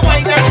to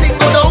wind that thing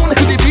go down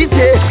to the beat.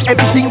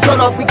 Everything turn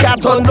up, we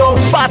can't turn down.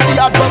 Party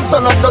hard from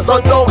sun up to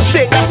sundown.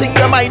 Shake that thing,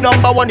 you're my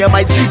number one. You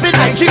might sleep in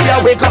Nigeria,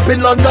 wake up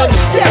in London.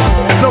 Yeah,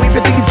 now if you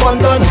think it's fun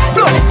done,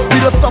 no,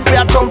 we don't stop where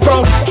I come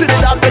from.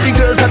 Trinidad where the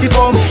girls have the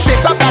bomb.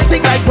 Shake up that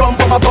thing like rum,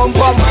 bum, bum,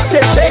 bum.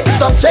 Say shake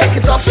it up, shake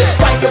it up.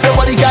 Wind up your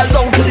body, girl,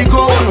 down to the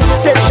ground.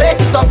 Say shake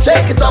it up,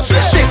 shake it up.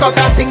 Shake up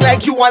that thing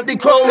like you want the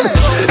crown.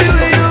 See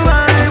where you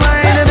whine,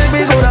 make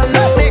me go down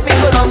low, make me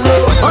go down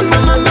low. On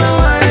my mama,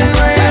 whine,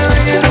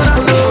 make me go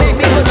down low, make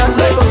me go down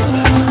low.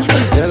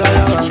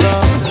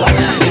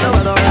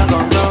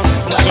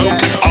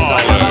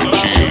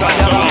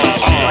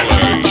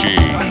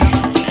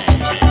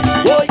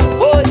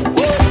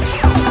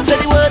 Say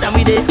the word and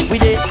we did. Say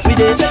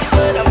the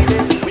word and we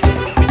did.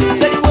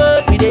 Say the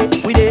word, we did.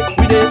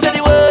 Say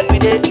the word, we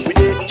did.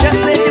 Just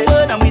say the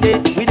word and we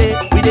did.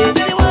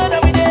 Say the word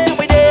and we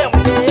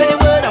did. Say the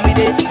word and we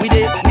did.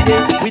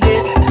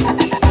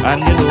 And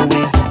you know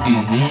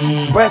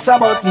we press a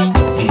button,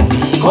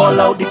 call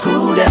out the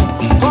crew them,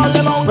 call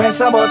them out, press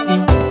a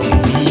button,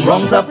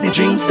 rungs up the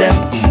drinks them,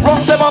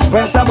 rungs them up,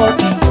 press a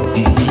button,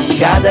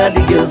 gather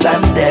the girls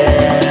and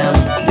them,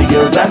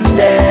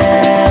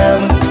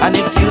 and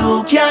if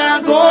you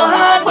can't go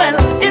hard, well,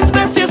 it's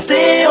best you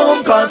stay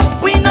home, cause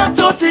we not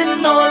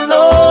toting no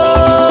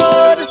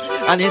load.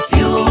 And if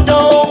you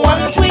don't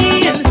want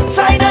we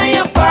inside of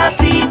your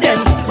party, then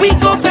we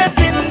go vet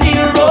in the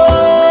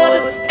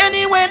road.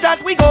 Anywhere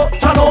that we go,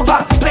 turn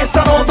over, place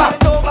turn over,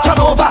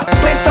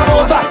 place turn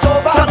over,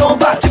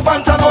 chip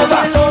and turn over.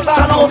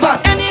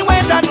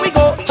 Anywhere that we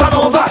go, turn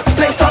over,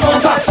 place turn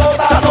over,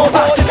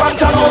 chip and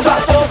turn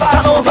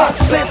over,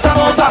 place turn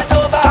over.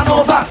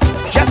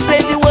 Just say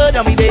the word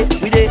and we did. Say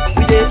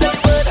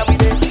the word and we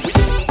did.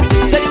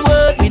 Say the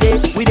word, we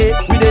did.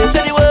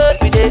 Say the word,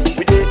 we did.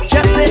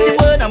 Just say the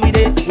word and we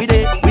did.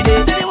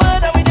 Say the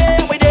word and we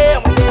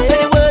did. Say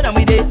the word and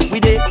we did.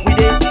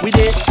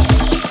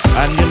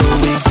 And you know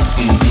we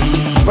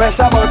press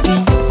a button.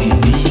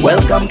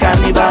 Welcome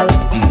carnival.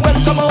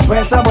 Welcome on,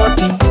 press a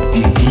button.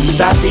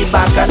 Start the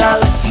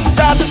bacchanal.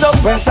 Start it up,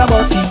 press a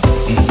button.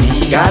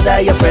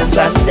 Gather your friends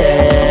and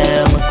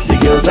them, the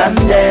girls and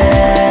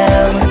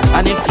them.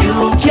 And if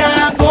you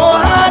can't go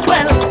hard,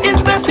 well,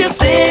 it's best you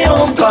stay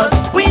home,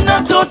 cause we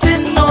not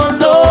toting no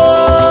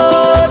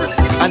load.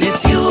 And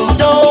if you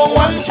don't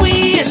want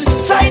we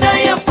inside of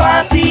your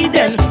party,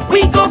 then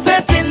we go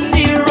vet in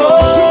the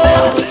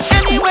road.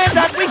 Anywhere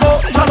that we go,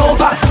 turn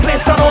over,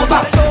 place turn over,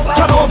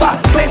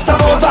 place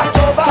turn over,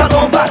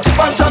 chip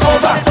and turn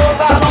over.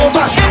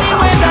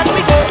 Anywhere that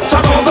we go,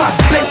 turn over,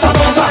 place turn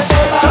over,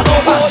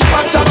 chip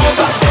and turn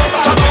over.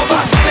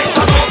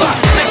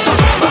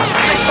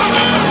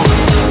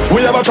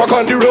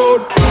 on the road.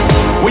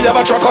 We have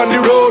a truck on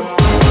the road.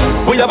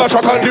 We have a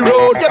truck on the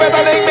road. You better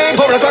link me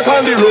for a truck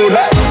on the road.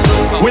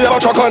 We have a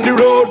truck on the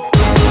road.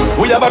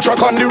 We have a truck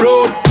on the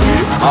road.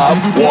 We have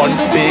one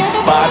big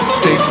bad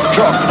stick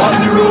truck on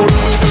the road.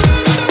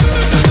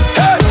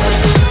 Hey!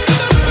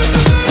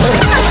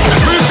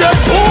 We said,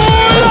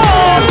 pull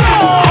on!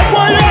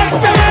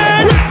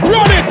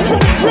 Run it!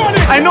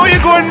 I know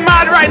you're going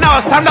mad right now.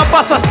 It's time to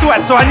bust a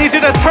sweat, so I need you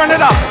to turn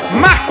it up.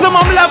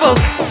 Maximum levels.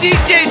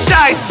 DJ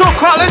Shy,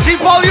 SOCOLOGY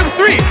Volume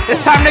 3.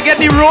 It's time to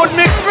get the road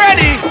mix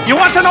ready. You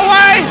want to know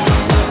why?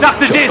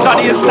 Dr. J's on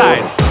the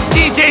inside.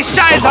 DJ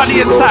Shy's on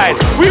the inside.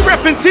 We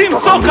reppin' Team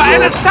SOCA,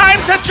 and it's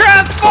time to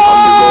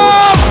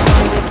transform.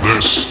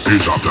 This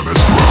is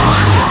Optimus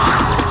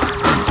Prime,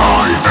 and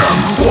I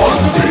am one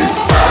big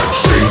bad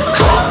state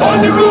truck on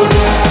the road.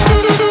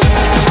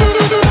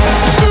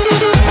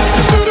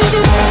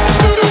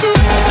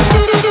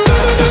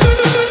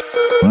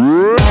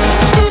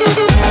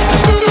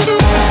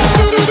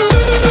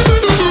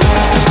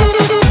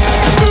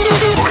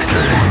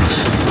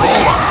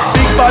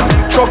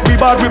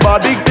 We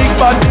bad, big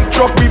bad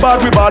truck, we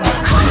bad, Trinidad,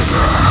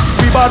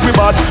 we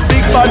bad,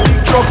 big bad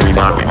truck, we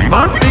bad,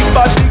 big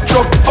bad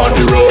truck on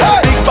the road,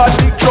 big bad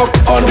truck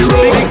on the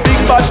road,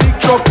 big bad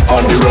truck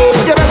on the road.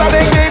 You better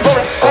link me for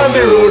it on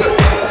the road.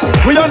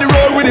 We on the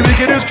road with the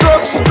wickedest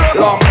trucks.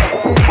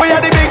 We are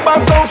the big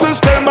bad sound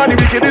system and the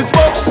wickedest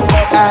folks.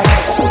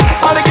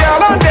 All the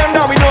girl and them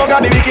that we know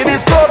got the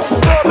wickedest cuts.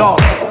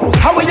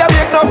 How we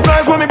make enough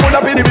noise when we pull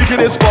up in the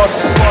wickedest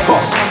spots?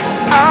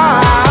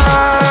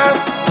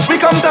 We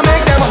come to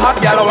make them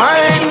hot yellow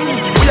wine.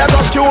 We are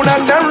top tune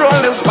and then roll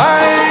the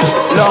spine.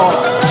 Lord,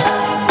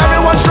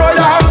 everyone throw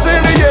your hands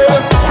in the air.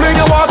 Fling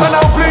your water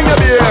now, fling your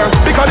beer.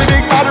 Because the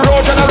big bad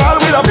road general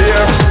with a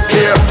beer.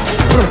 Here,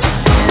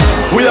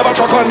 we have a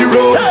truck on the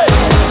road.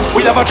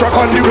 We have a truck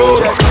on the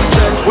road.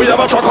 We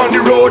have a truck on the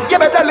road. You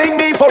better link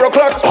me 4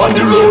 o'clock on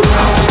the road.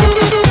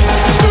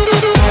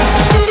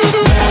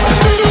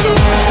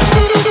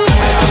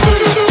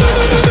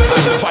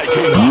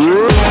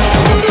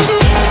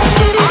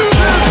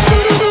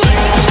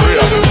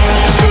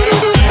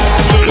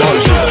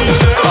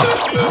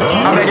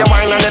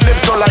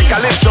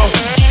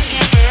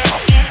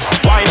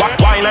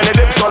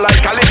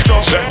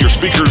 Set your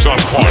speakers on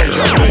fire.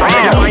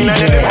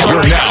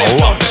 You're now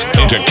locked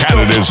into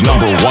Canada's #1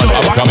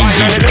 upcoming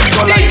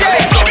DJ.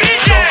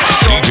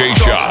 DJ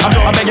Shy.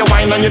 I beg you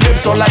wine on your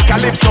lips so like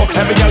calypso.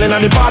 Every girl in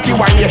the party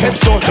wine your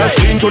hips so. Let's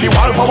lean to the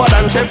wall forward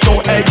and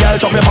tiptoe. Hey girl,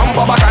 drop your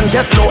bumper back and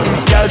get low.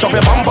 Girl, drop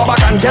your bumper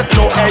back and get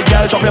low. Hey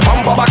girl, drop your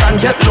bumper back and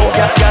get low.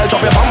 Girl,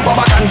 drop your bumper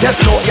back and get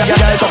low. Girl,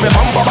 drop your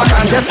bumper back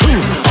and get low.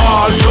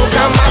 All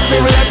SOCA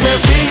massive, let me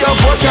see you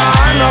put your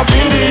hand up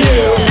in the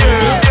air.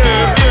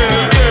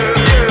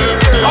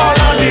 All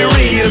of the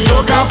real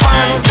SOCA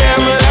fans,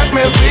 them let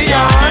me see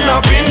your hand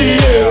up in the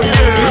air.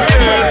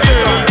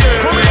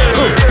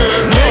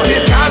 Make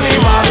it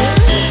carnival.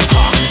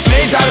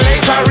 Major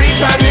later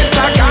reach and it's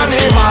a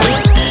carnival.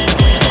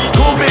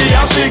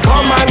 Kobayashi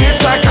come and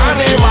it's a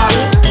carnival.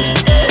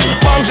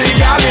 Bungee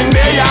gal in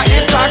there, yeah,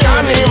 it's a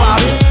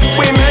carnival.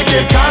 We make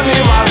it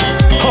carnival.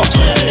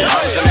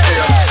 Hands in the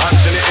air,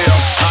 hands in the air,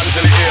 hands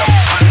in the air,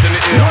 hands in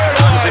the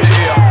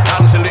air,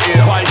 hands in the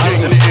air,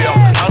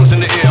 hands in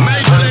the air,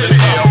 hands in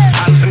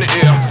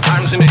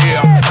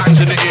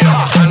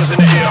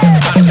the air,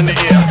 hands in the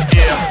air.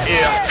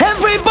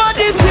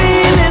 Everybody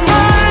feeling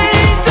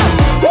right.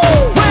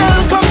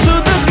 Welcome to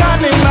the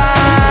carnival.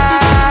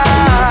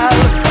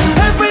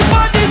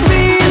 Everybody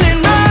feeling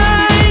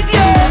right,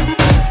 yeah.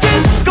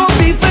 Disco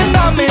be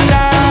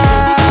phenomenal.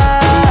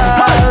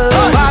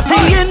 Party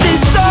in the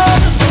sun,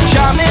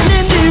 jamming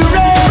in the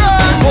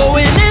rain,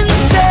 going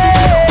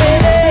insane.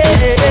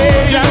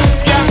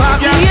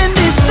 Party in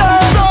the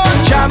sun,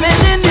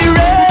 jamming in the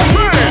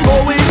rain,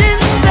 going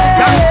insane.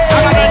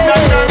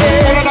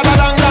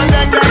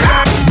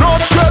 No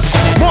stress,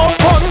 more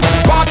fun,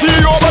 party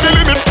over the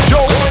limit.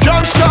 Yo,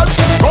 youngsters,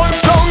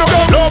 guns down, no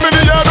love in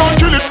the air, don't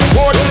kill it.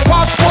 Boy,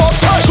 passport,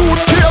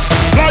 suitcase,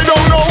 lie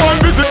down now and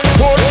visit.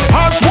 Boy,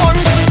 as one,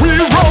 we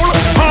roll,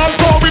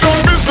 hardcore, we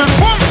done business.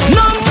 Boy,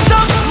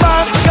 Non-stop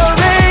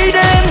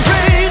masquerading,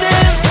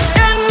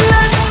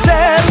 endless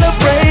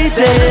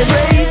celebrating,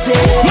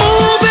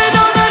 moving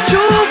on a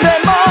Tuesday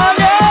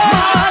morning.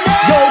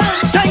 Yo,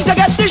 time to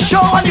get this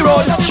show on the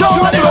road,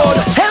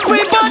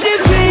 Everybody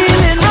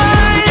feeling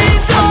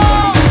right.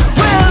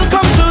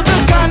 Welcome to the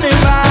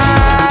carnival.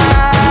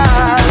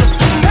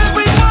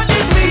 Everybody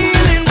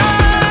feeling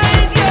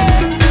right,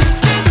 yeah.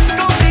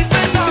 Disco be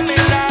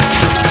phenomenal.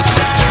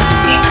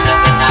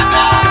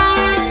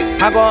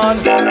 I gone.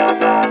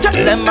 Tell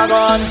them I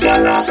gone.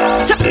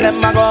 Tell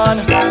them I gone.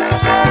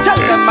 Tell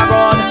them I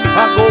gone.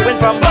 I'm going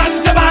from band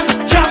to band,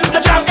 jam to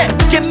jam.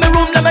 Give me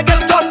room, let me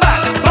get turned back.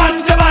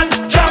 Band to band,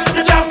 jam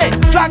to jam.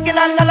 Flagging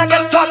and then I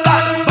get turned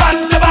back.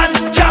 Band to band,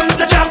 jam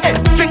to jam.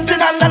 Drinks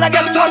in and then I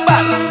get turned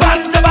back.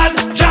 Band to band,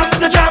 jam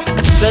to jam.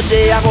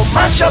 Today I go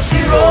mash up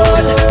the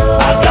road.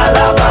 I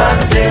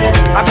galavante.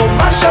 I go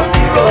mash up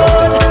the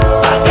road.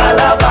 I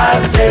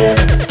galavante.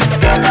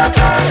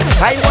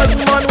 I was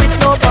born with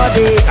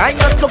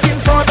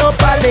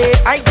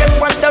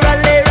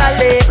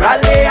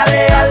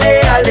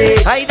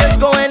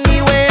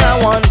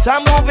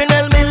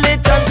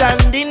militant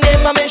and the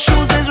name of my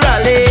shoes is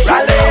Raleigh.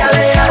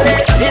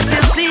 If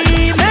you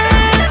see me,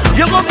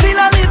 you gon' feel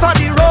I live on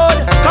the road,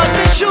 cause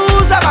my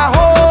shoes have a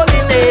hole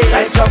in it,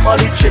 like some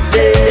molly chip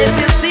day. If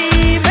you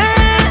see me,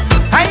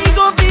 I ain't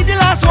gon' be the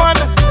last one,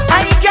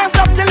 I ain't can't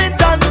stop till it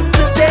done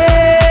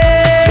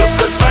today. You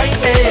could find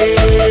me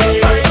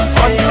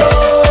on the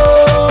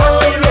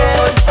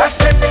road, I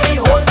spend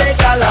the whole day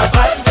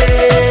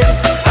gallivanting.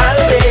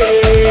 I'll be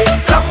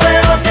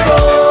somewhere on the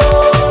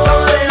road,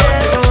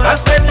 I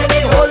spend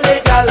the whole day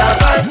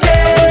gallivanting.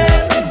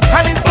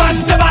 And it's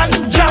band to band,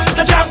 jam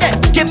to jam,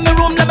 give me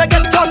room, never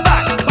get turned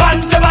back.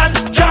 Band to band,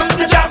 jam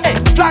to jam,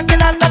 flag in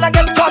hand and I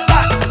get turned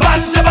back.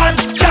 Band to band,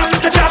 jam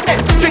to jam,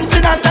 drinks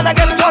in hand and I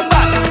get turned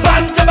back.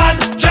 Band to band,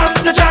 jam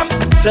to jam.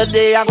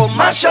 Today I go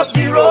mash up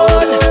the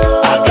road,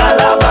 I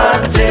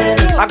gallivanting.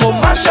 I go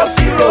mash up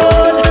the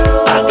road,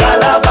 I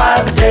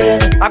gallivanting.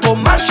 I go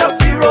mash up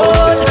the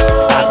road,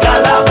 I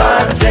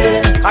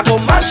gallivanting. I go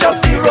mash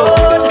up the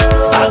road,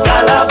 I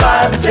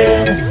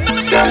gallivanting.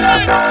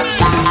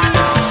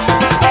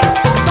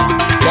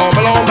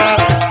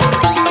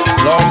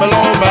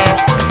 Loma.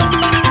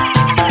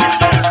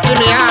 See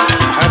me out,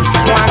 I'm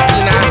swanky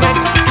now.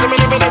 See me.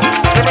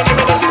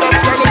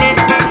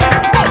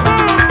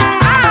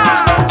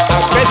 I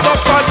fed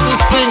up on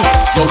this thing.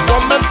 You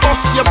want me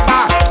bust your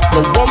back,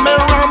 you want me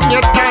ram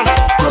your dance.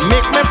 You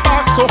make me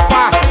back so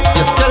far.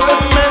 You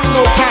telling me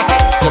no hat,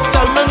 you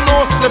tell me no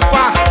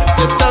slipper,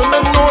 you tell me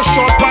no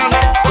short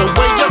pants. So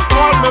when you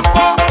call me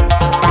for,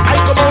 I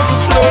come out to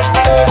play.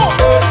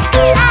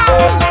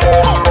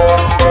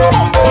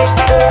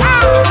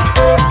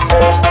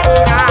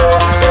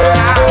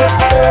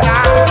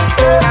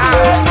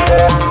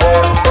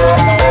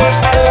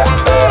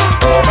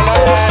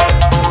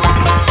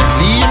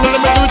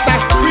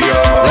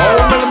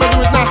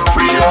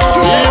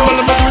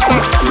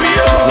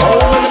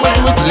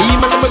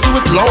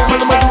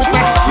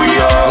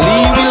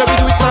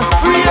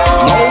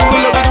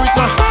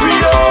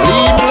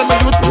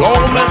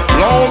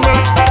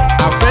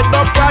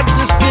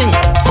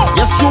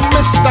 Yes, you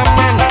Mr.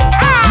 Man,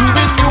 you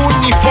in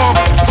uniform,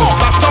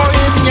 baton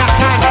in your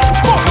hand.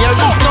 Here is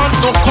not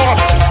no court,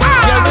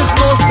 here is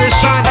no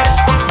station,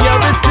 here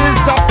it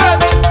is a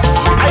bet.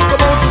 I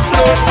come out to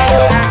play.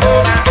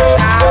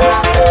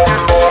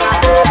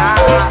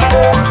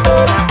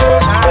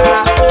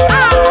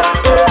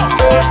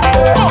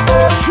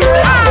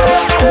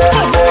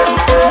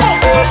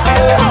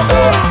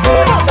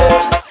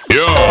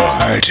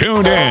 You're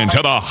tuned in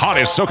to the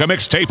hottest soca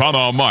mixtape on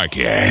the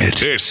market.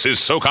 This is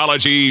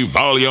SOCOLOGY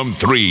Volume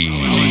 3.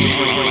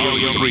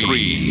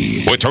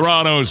 With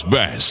Toronto's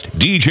best,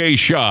 DJ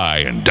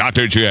Shy and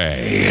Dr.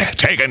 J.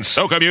 Taking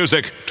soca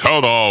music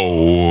to the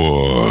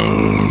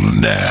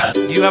world.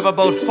 You have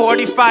about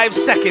 45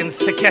 seconds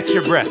to catch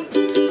your breath.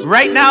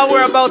 Right now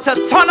we're about to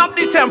turn up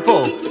the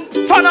tempo,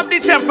 turn up the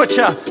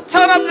temperature,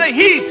 turn up the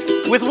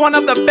heat with one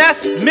of the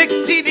best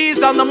mixed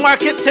CDs on the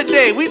market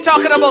today. We're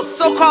talking about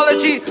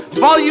SOCOLOGY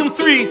Volume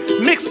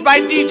 3, mixed by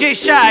DJ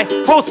Shy,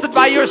 hosted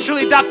by yours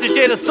truly, Dr.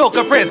 J, the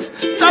Soca Prince.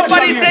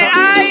 Somebody say,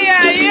 aye,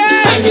 aye,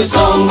 aye. When the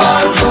sun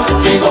man,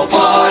 we go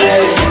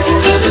party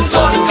till the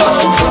sun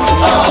come.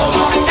 Oh,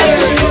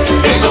 hey,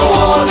 we go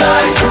all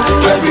night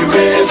when we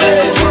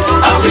raving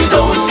and we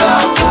don't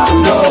stop.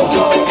 No,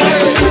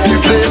 hey, the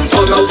place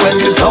turn up when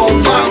the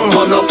sound bang,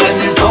 turn up when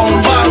the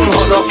sound bang,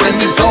 turn up when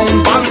the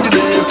sound bang the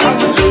bass.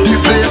 The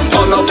place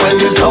turn up when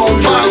the sound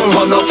bang,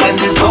 turn up when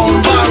the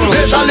sound bang.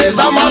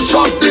 Leisure mash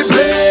up the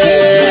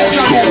place.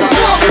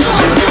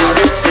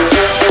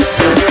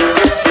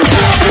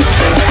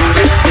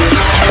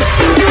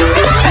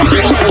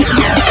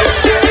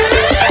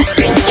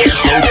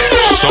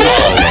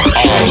 Soca.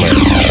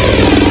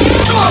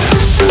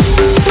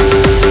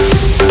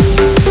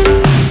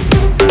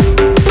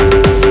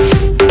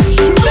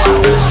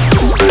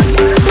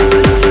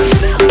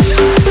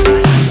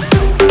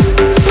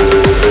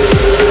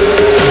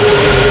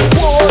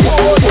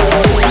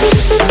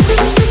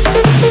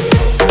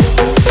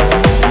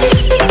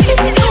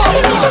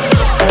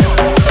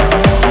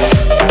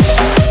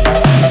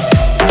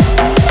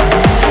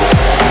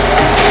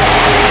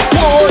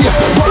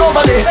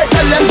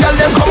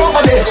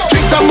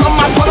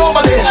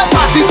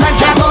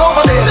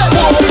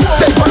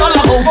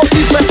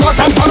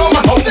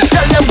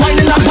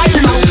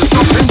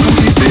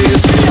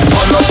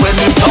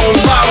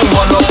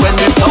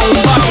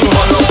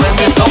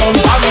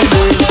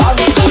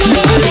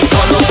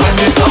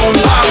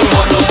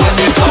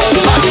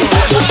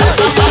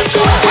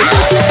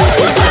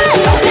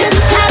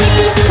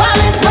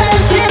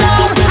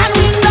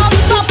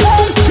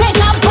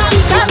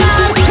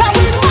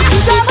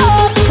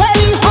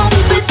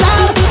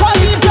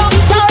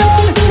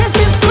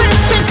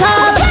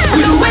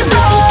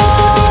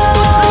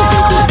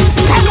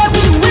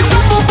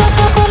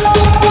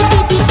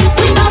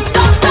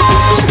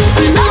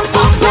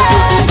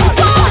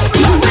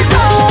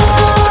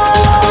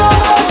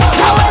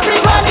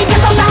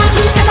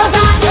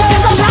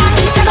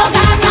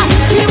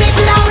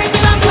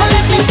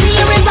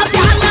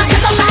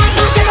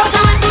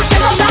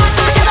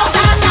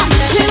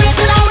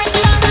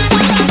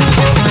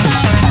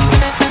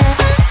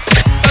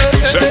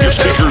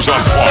 your speakers on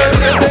fire.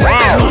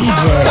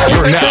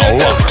 You're now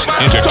locked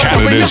into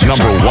Canada's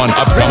 #1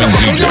 upcoming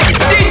DJ.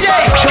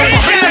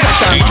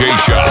 DJ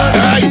Shaw.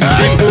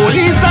 The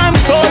police and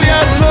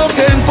soldiers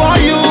looking for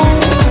you,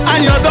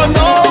 and you don't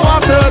know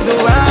what to do.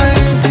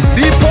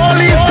 The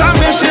police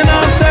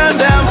commissioner send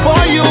them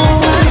for you,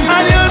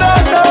 and you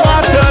don't know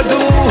what to do.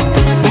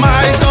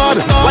 My God,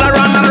 well, I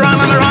run and I run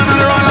and I run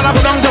and I run and I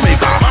go down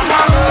Jamaica.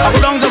 I go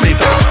down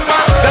Jamaica.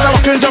 Then I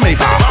walk in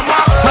Jamaica.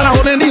 Man, I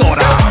hold in the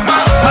order.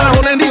 Man, I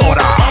hold in the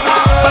order.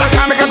 But I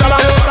can't make a dollar,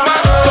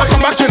 so I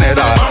come back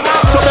Trinidad.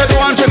 Tobago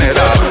and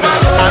Trinidad.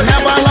 I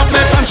never love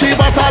my country,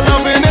 but I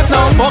love in it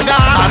now. Oh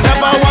God, I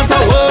never want to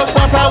work,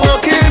 but I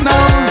work in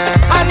now.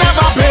 I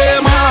never play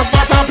mass,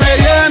 but I play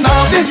in now.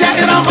 This year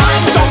in a man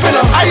jumping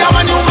up. I am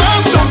a new man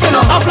jumping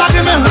up. A flag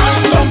in my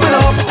hand jumping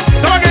up.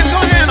 Go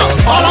again up.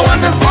 All I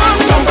want is fun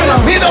jumping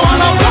up. Me don't want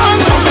no gun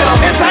jumping up.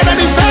 Inside of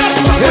the fence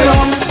jumping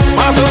up.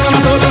 I told.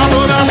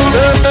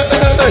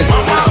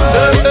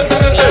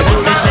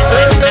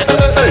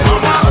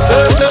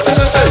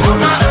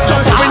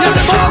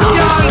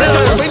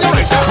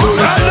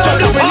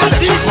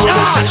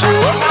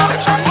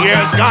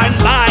 Years gone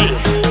by,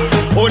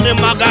 who the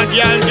maga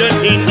girl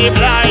just in the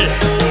blind.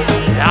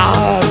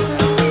 Love,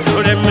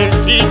 to them me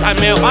see and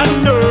me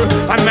wonder,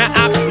 and me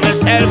ask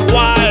myself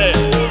why.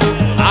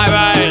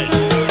 Alright,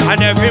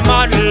 and every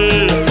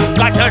model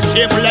got a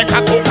shape like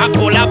a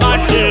Coca-Cola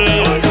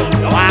bottle.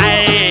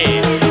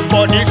 Why?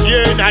 But this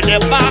year at the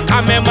back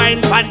of my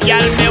mind, fat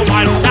girl me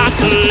want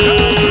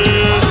tackle.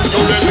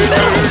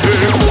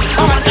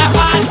 I want that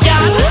fat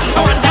girl,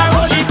 I want that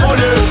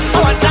roly-poly, I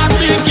want that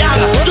big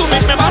girl. Do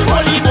make me man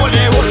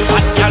roly-poly, hold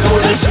fat girl,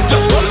 hold it.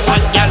 Just hold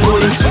fat girl,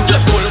 hold it.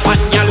 Just hold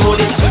fat girl,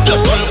 hold it.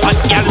 Just hold fat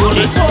girl, hold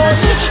it.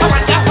 I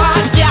want that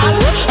fat girl,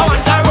 I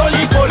want that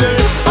roly-poly,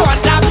 I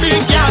want that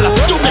big girl.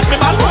 Do make me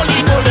man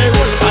roly-poly,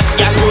 hold fat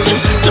girl, hold it.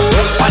 Just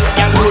hold fat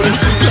girl, hold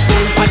it. Just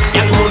hold fat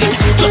girl, hold it.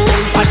 Just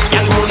hold fat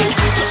girl, hold it.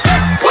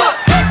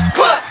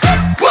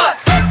 What?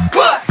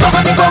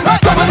 Nobody go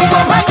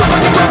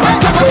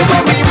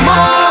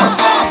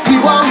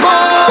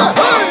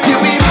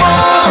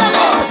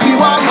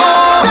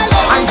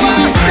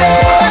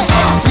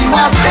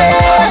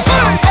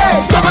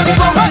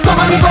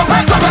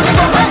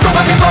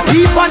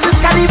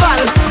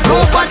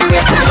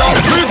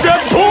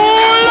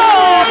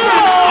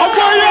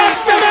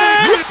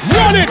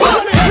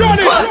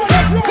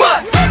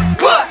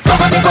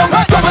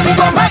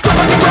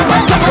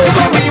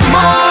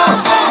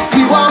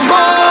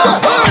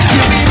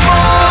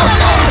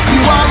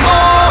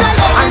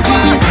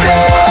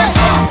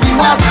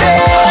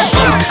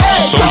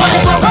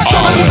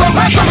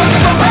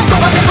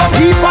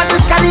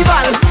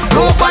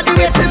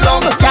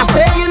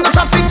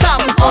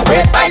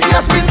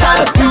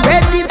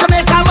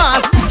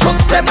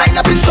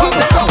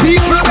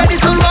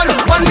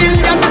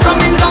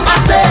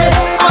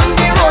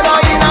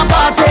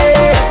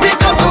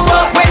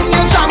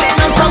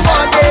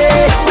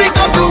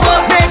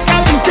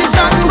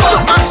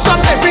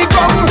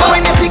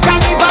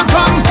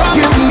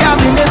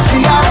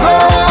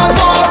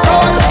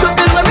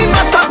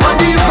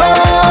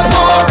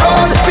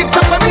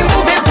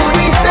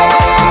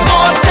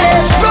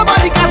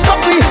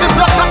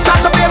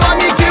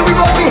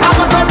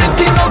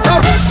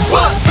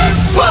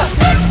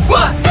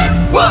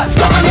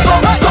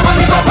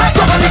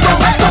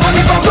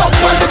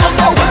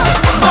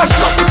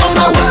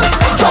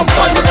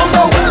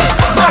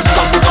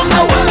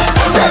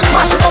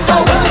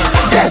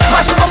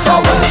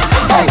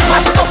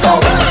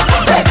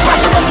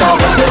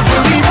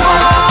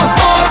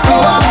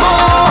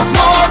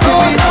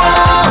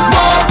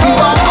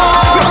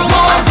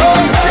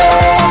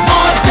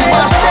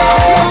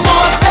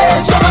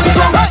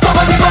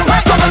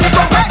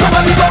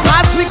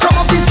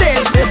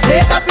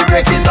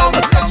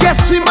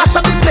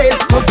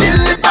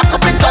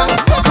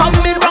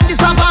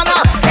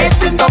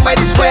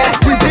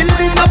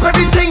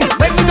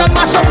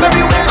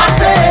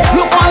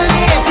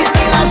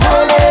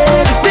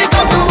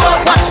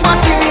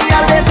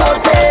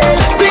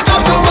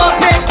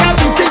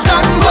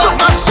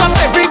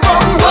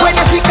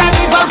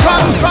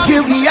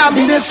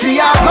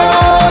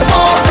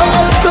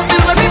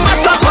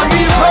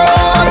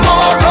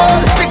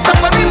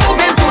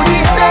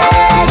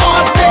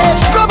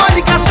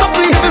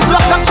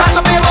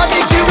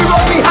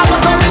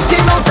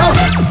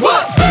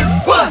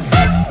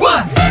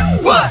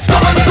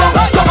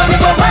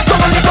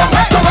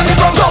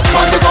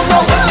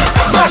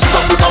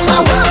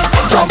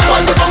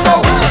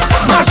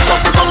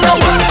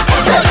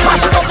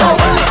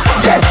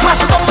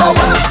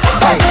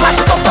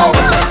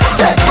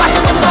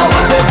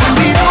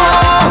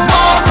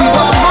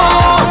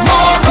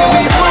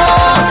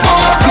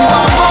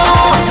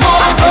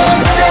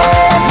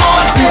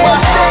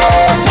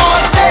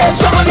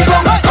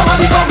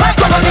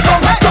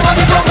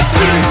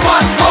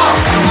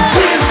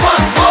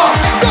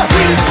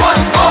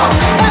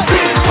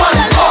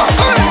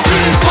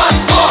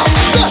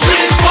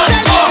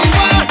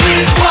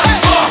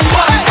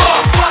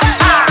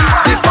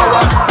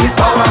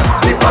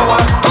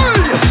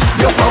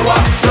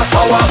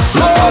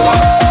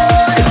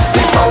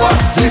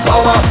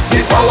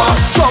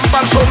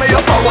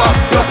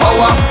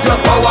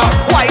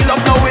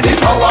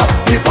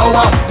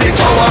power, the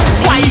power.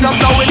 Wind up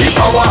now with the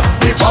power,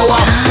 the power. Oh,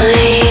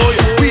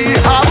 we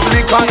have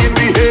liquor in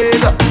the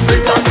head.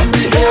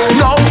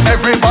 Now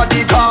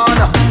everybody gone.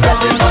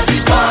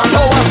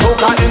 Power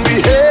soca in the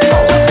head.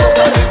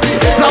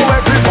 Now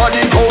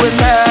everybody going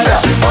mad.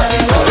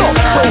 So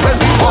when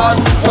we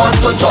want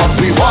to jump,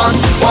 we want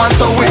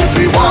to wave,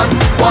 we want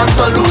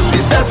to lose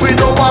myself, we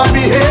don't want to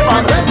behave.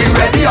 And we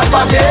ready up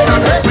again,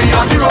 we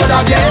on the road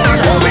again.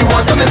 We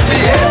want to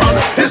misbehave.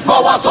 This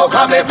power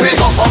soca make we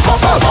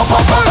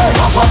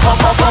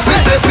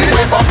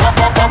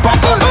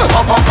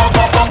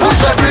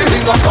push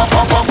everything up.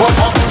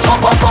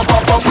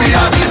 We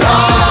are the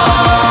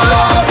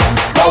last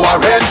Power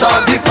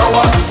Rangers, the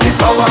power.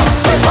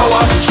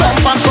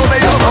 Jump and show me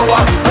your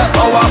power. The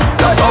power.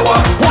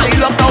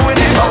 Wind up now with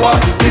the power.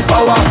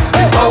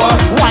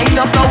 Wind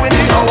up now with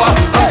the power.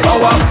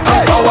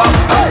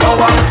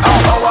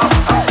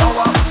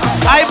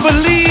 I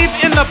believe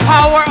in the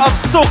power of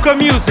soca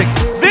music.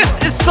 This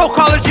is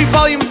Socology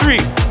Volume 3,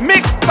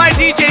 mixed by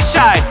DJ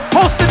Shy,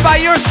 hosted by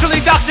yours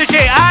truly, Dr.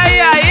 J.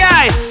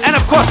 And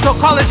of course,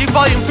 Socology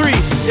Volume 3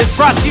 is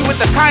brought to you with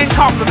the kind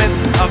compliments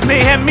of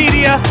Mayhem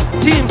Media,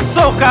 Team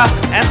Soca,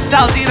 and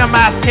Saldina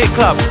Mass K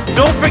Club.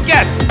 Don't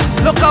forget,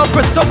 look out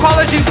for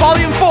Socology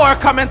Volume 4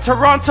 coming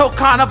Toronto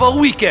Carnival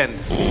weekend.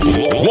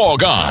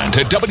 Log on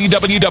to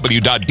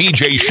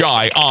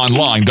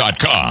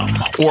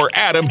www.djshyonline.com or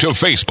add him to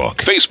Facebook.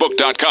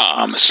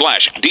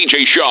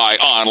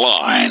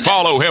 Facebook.com/DJShyOnline.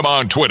 Follow him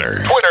on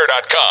Twitter.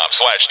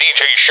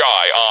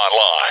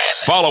 Twitter.com/DJShyOnline.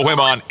 Follow him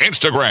on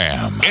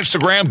Instagram.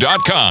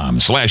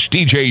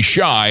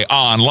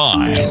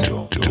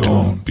 Instagram.com/DJShyOnline.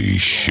 Don't be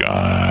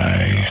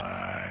shy.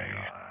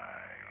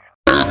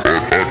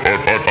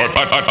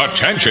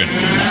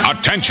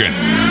 Attention.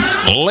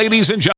 Ladies and gentlemen.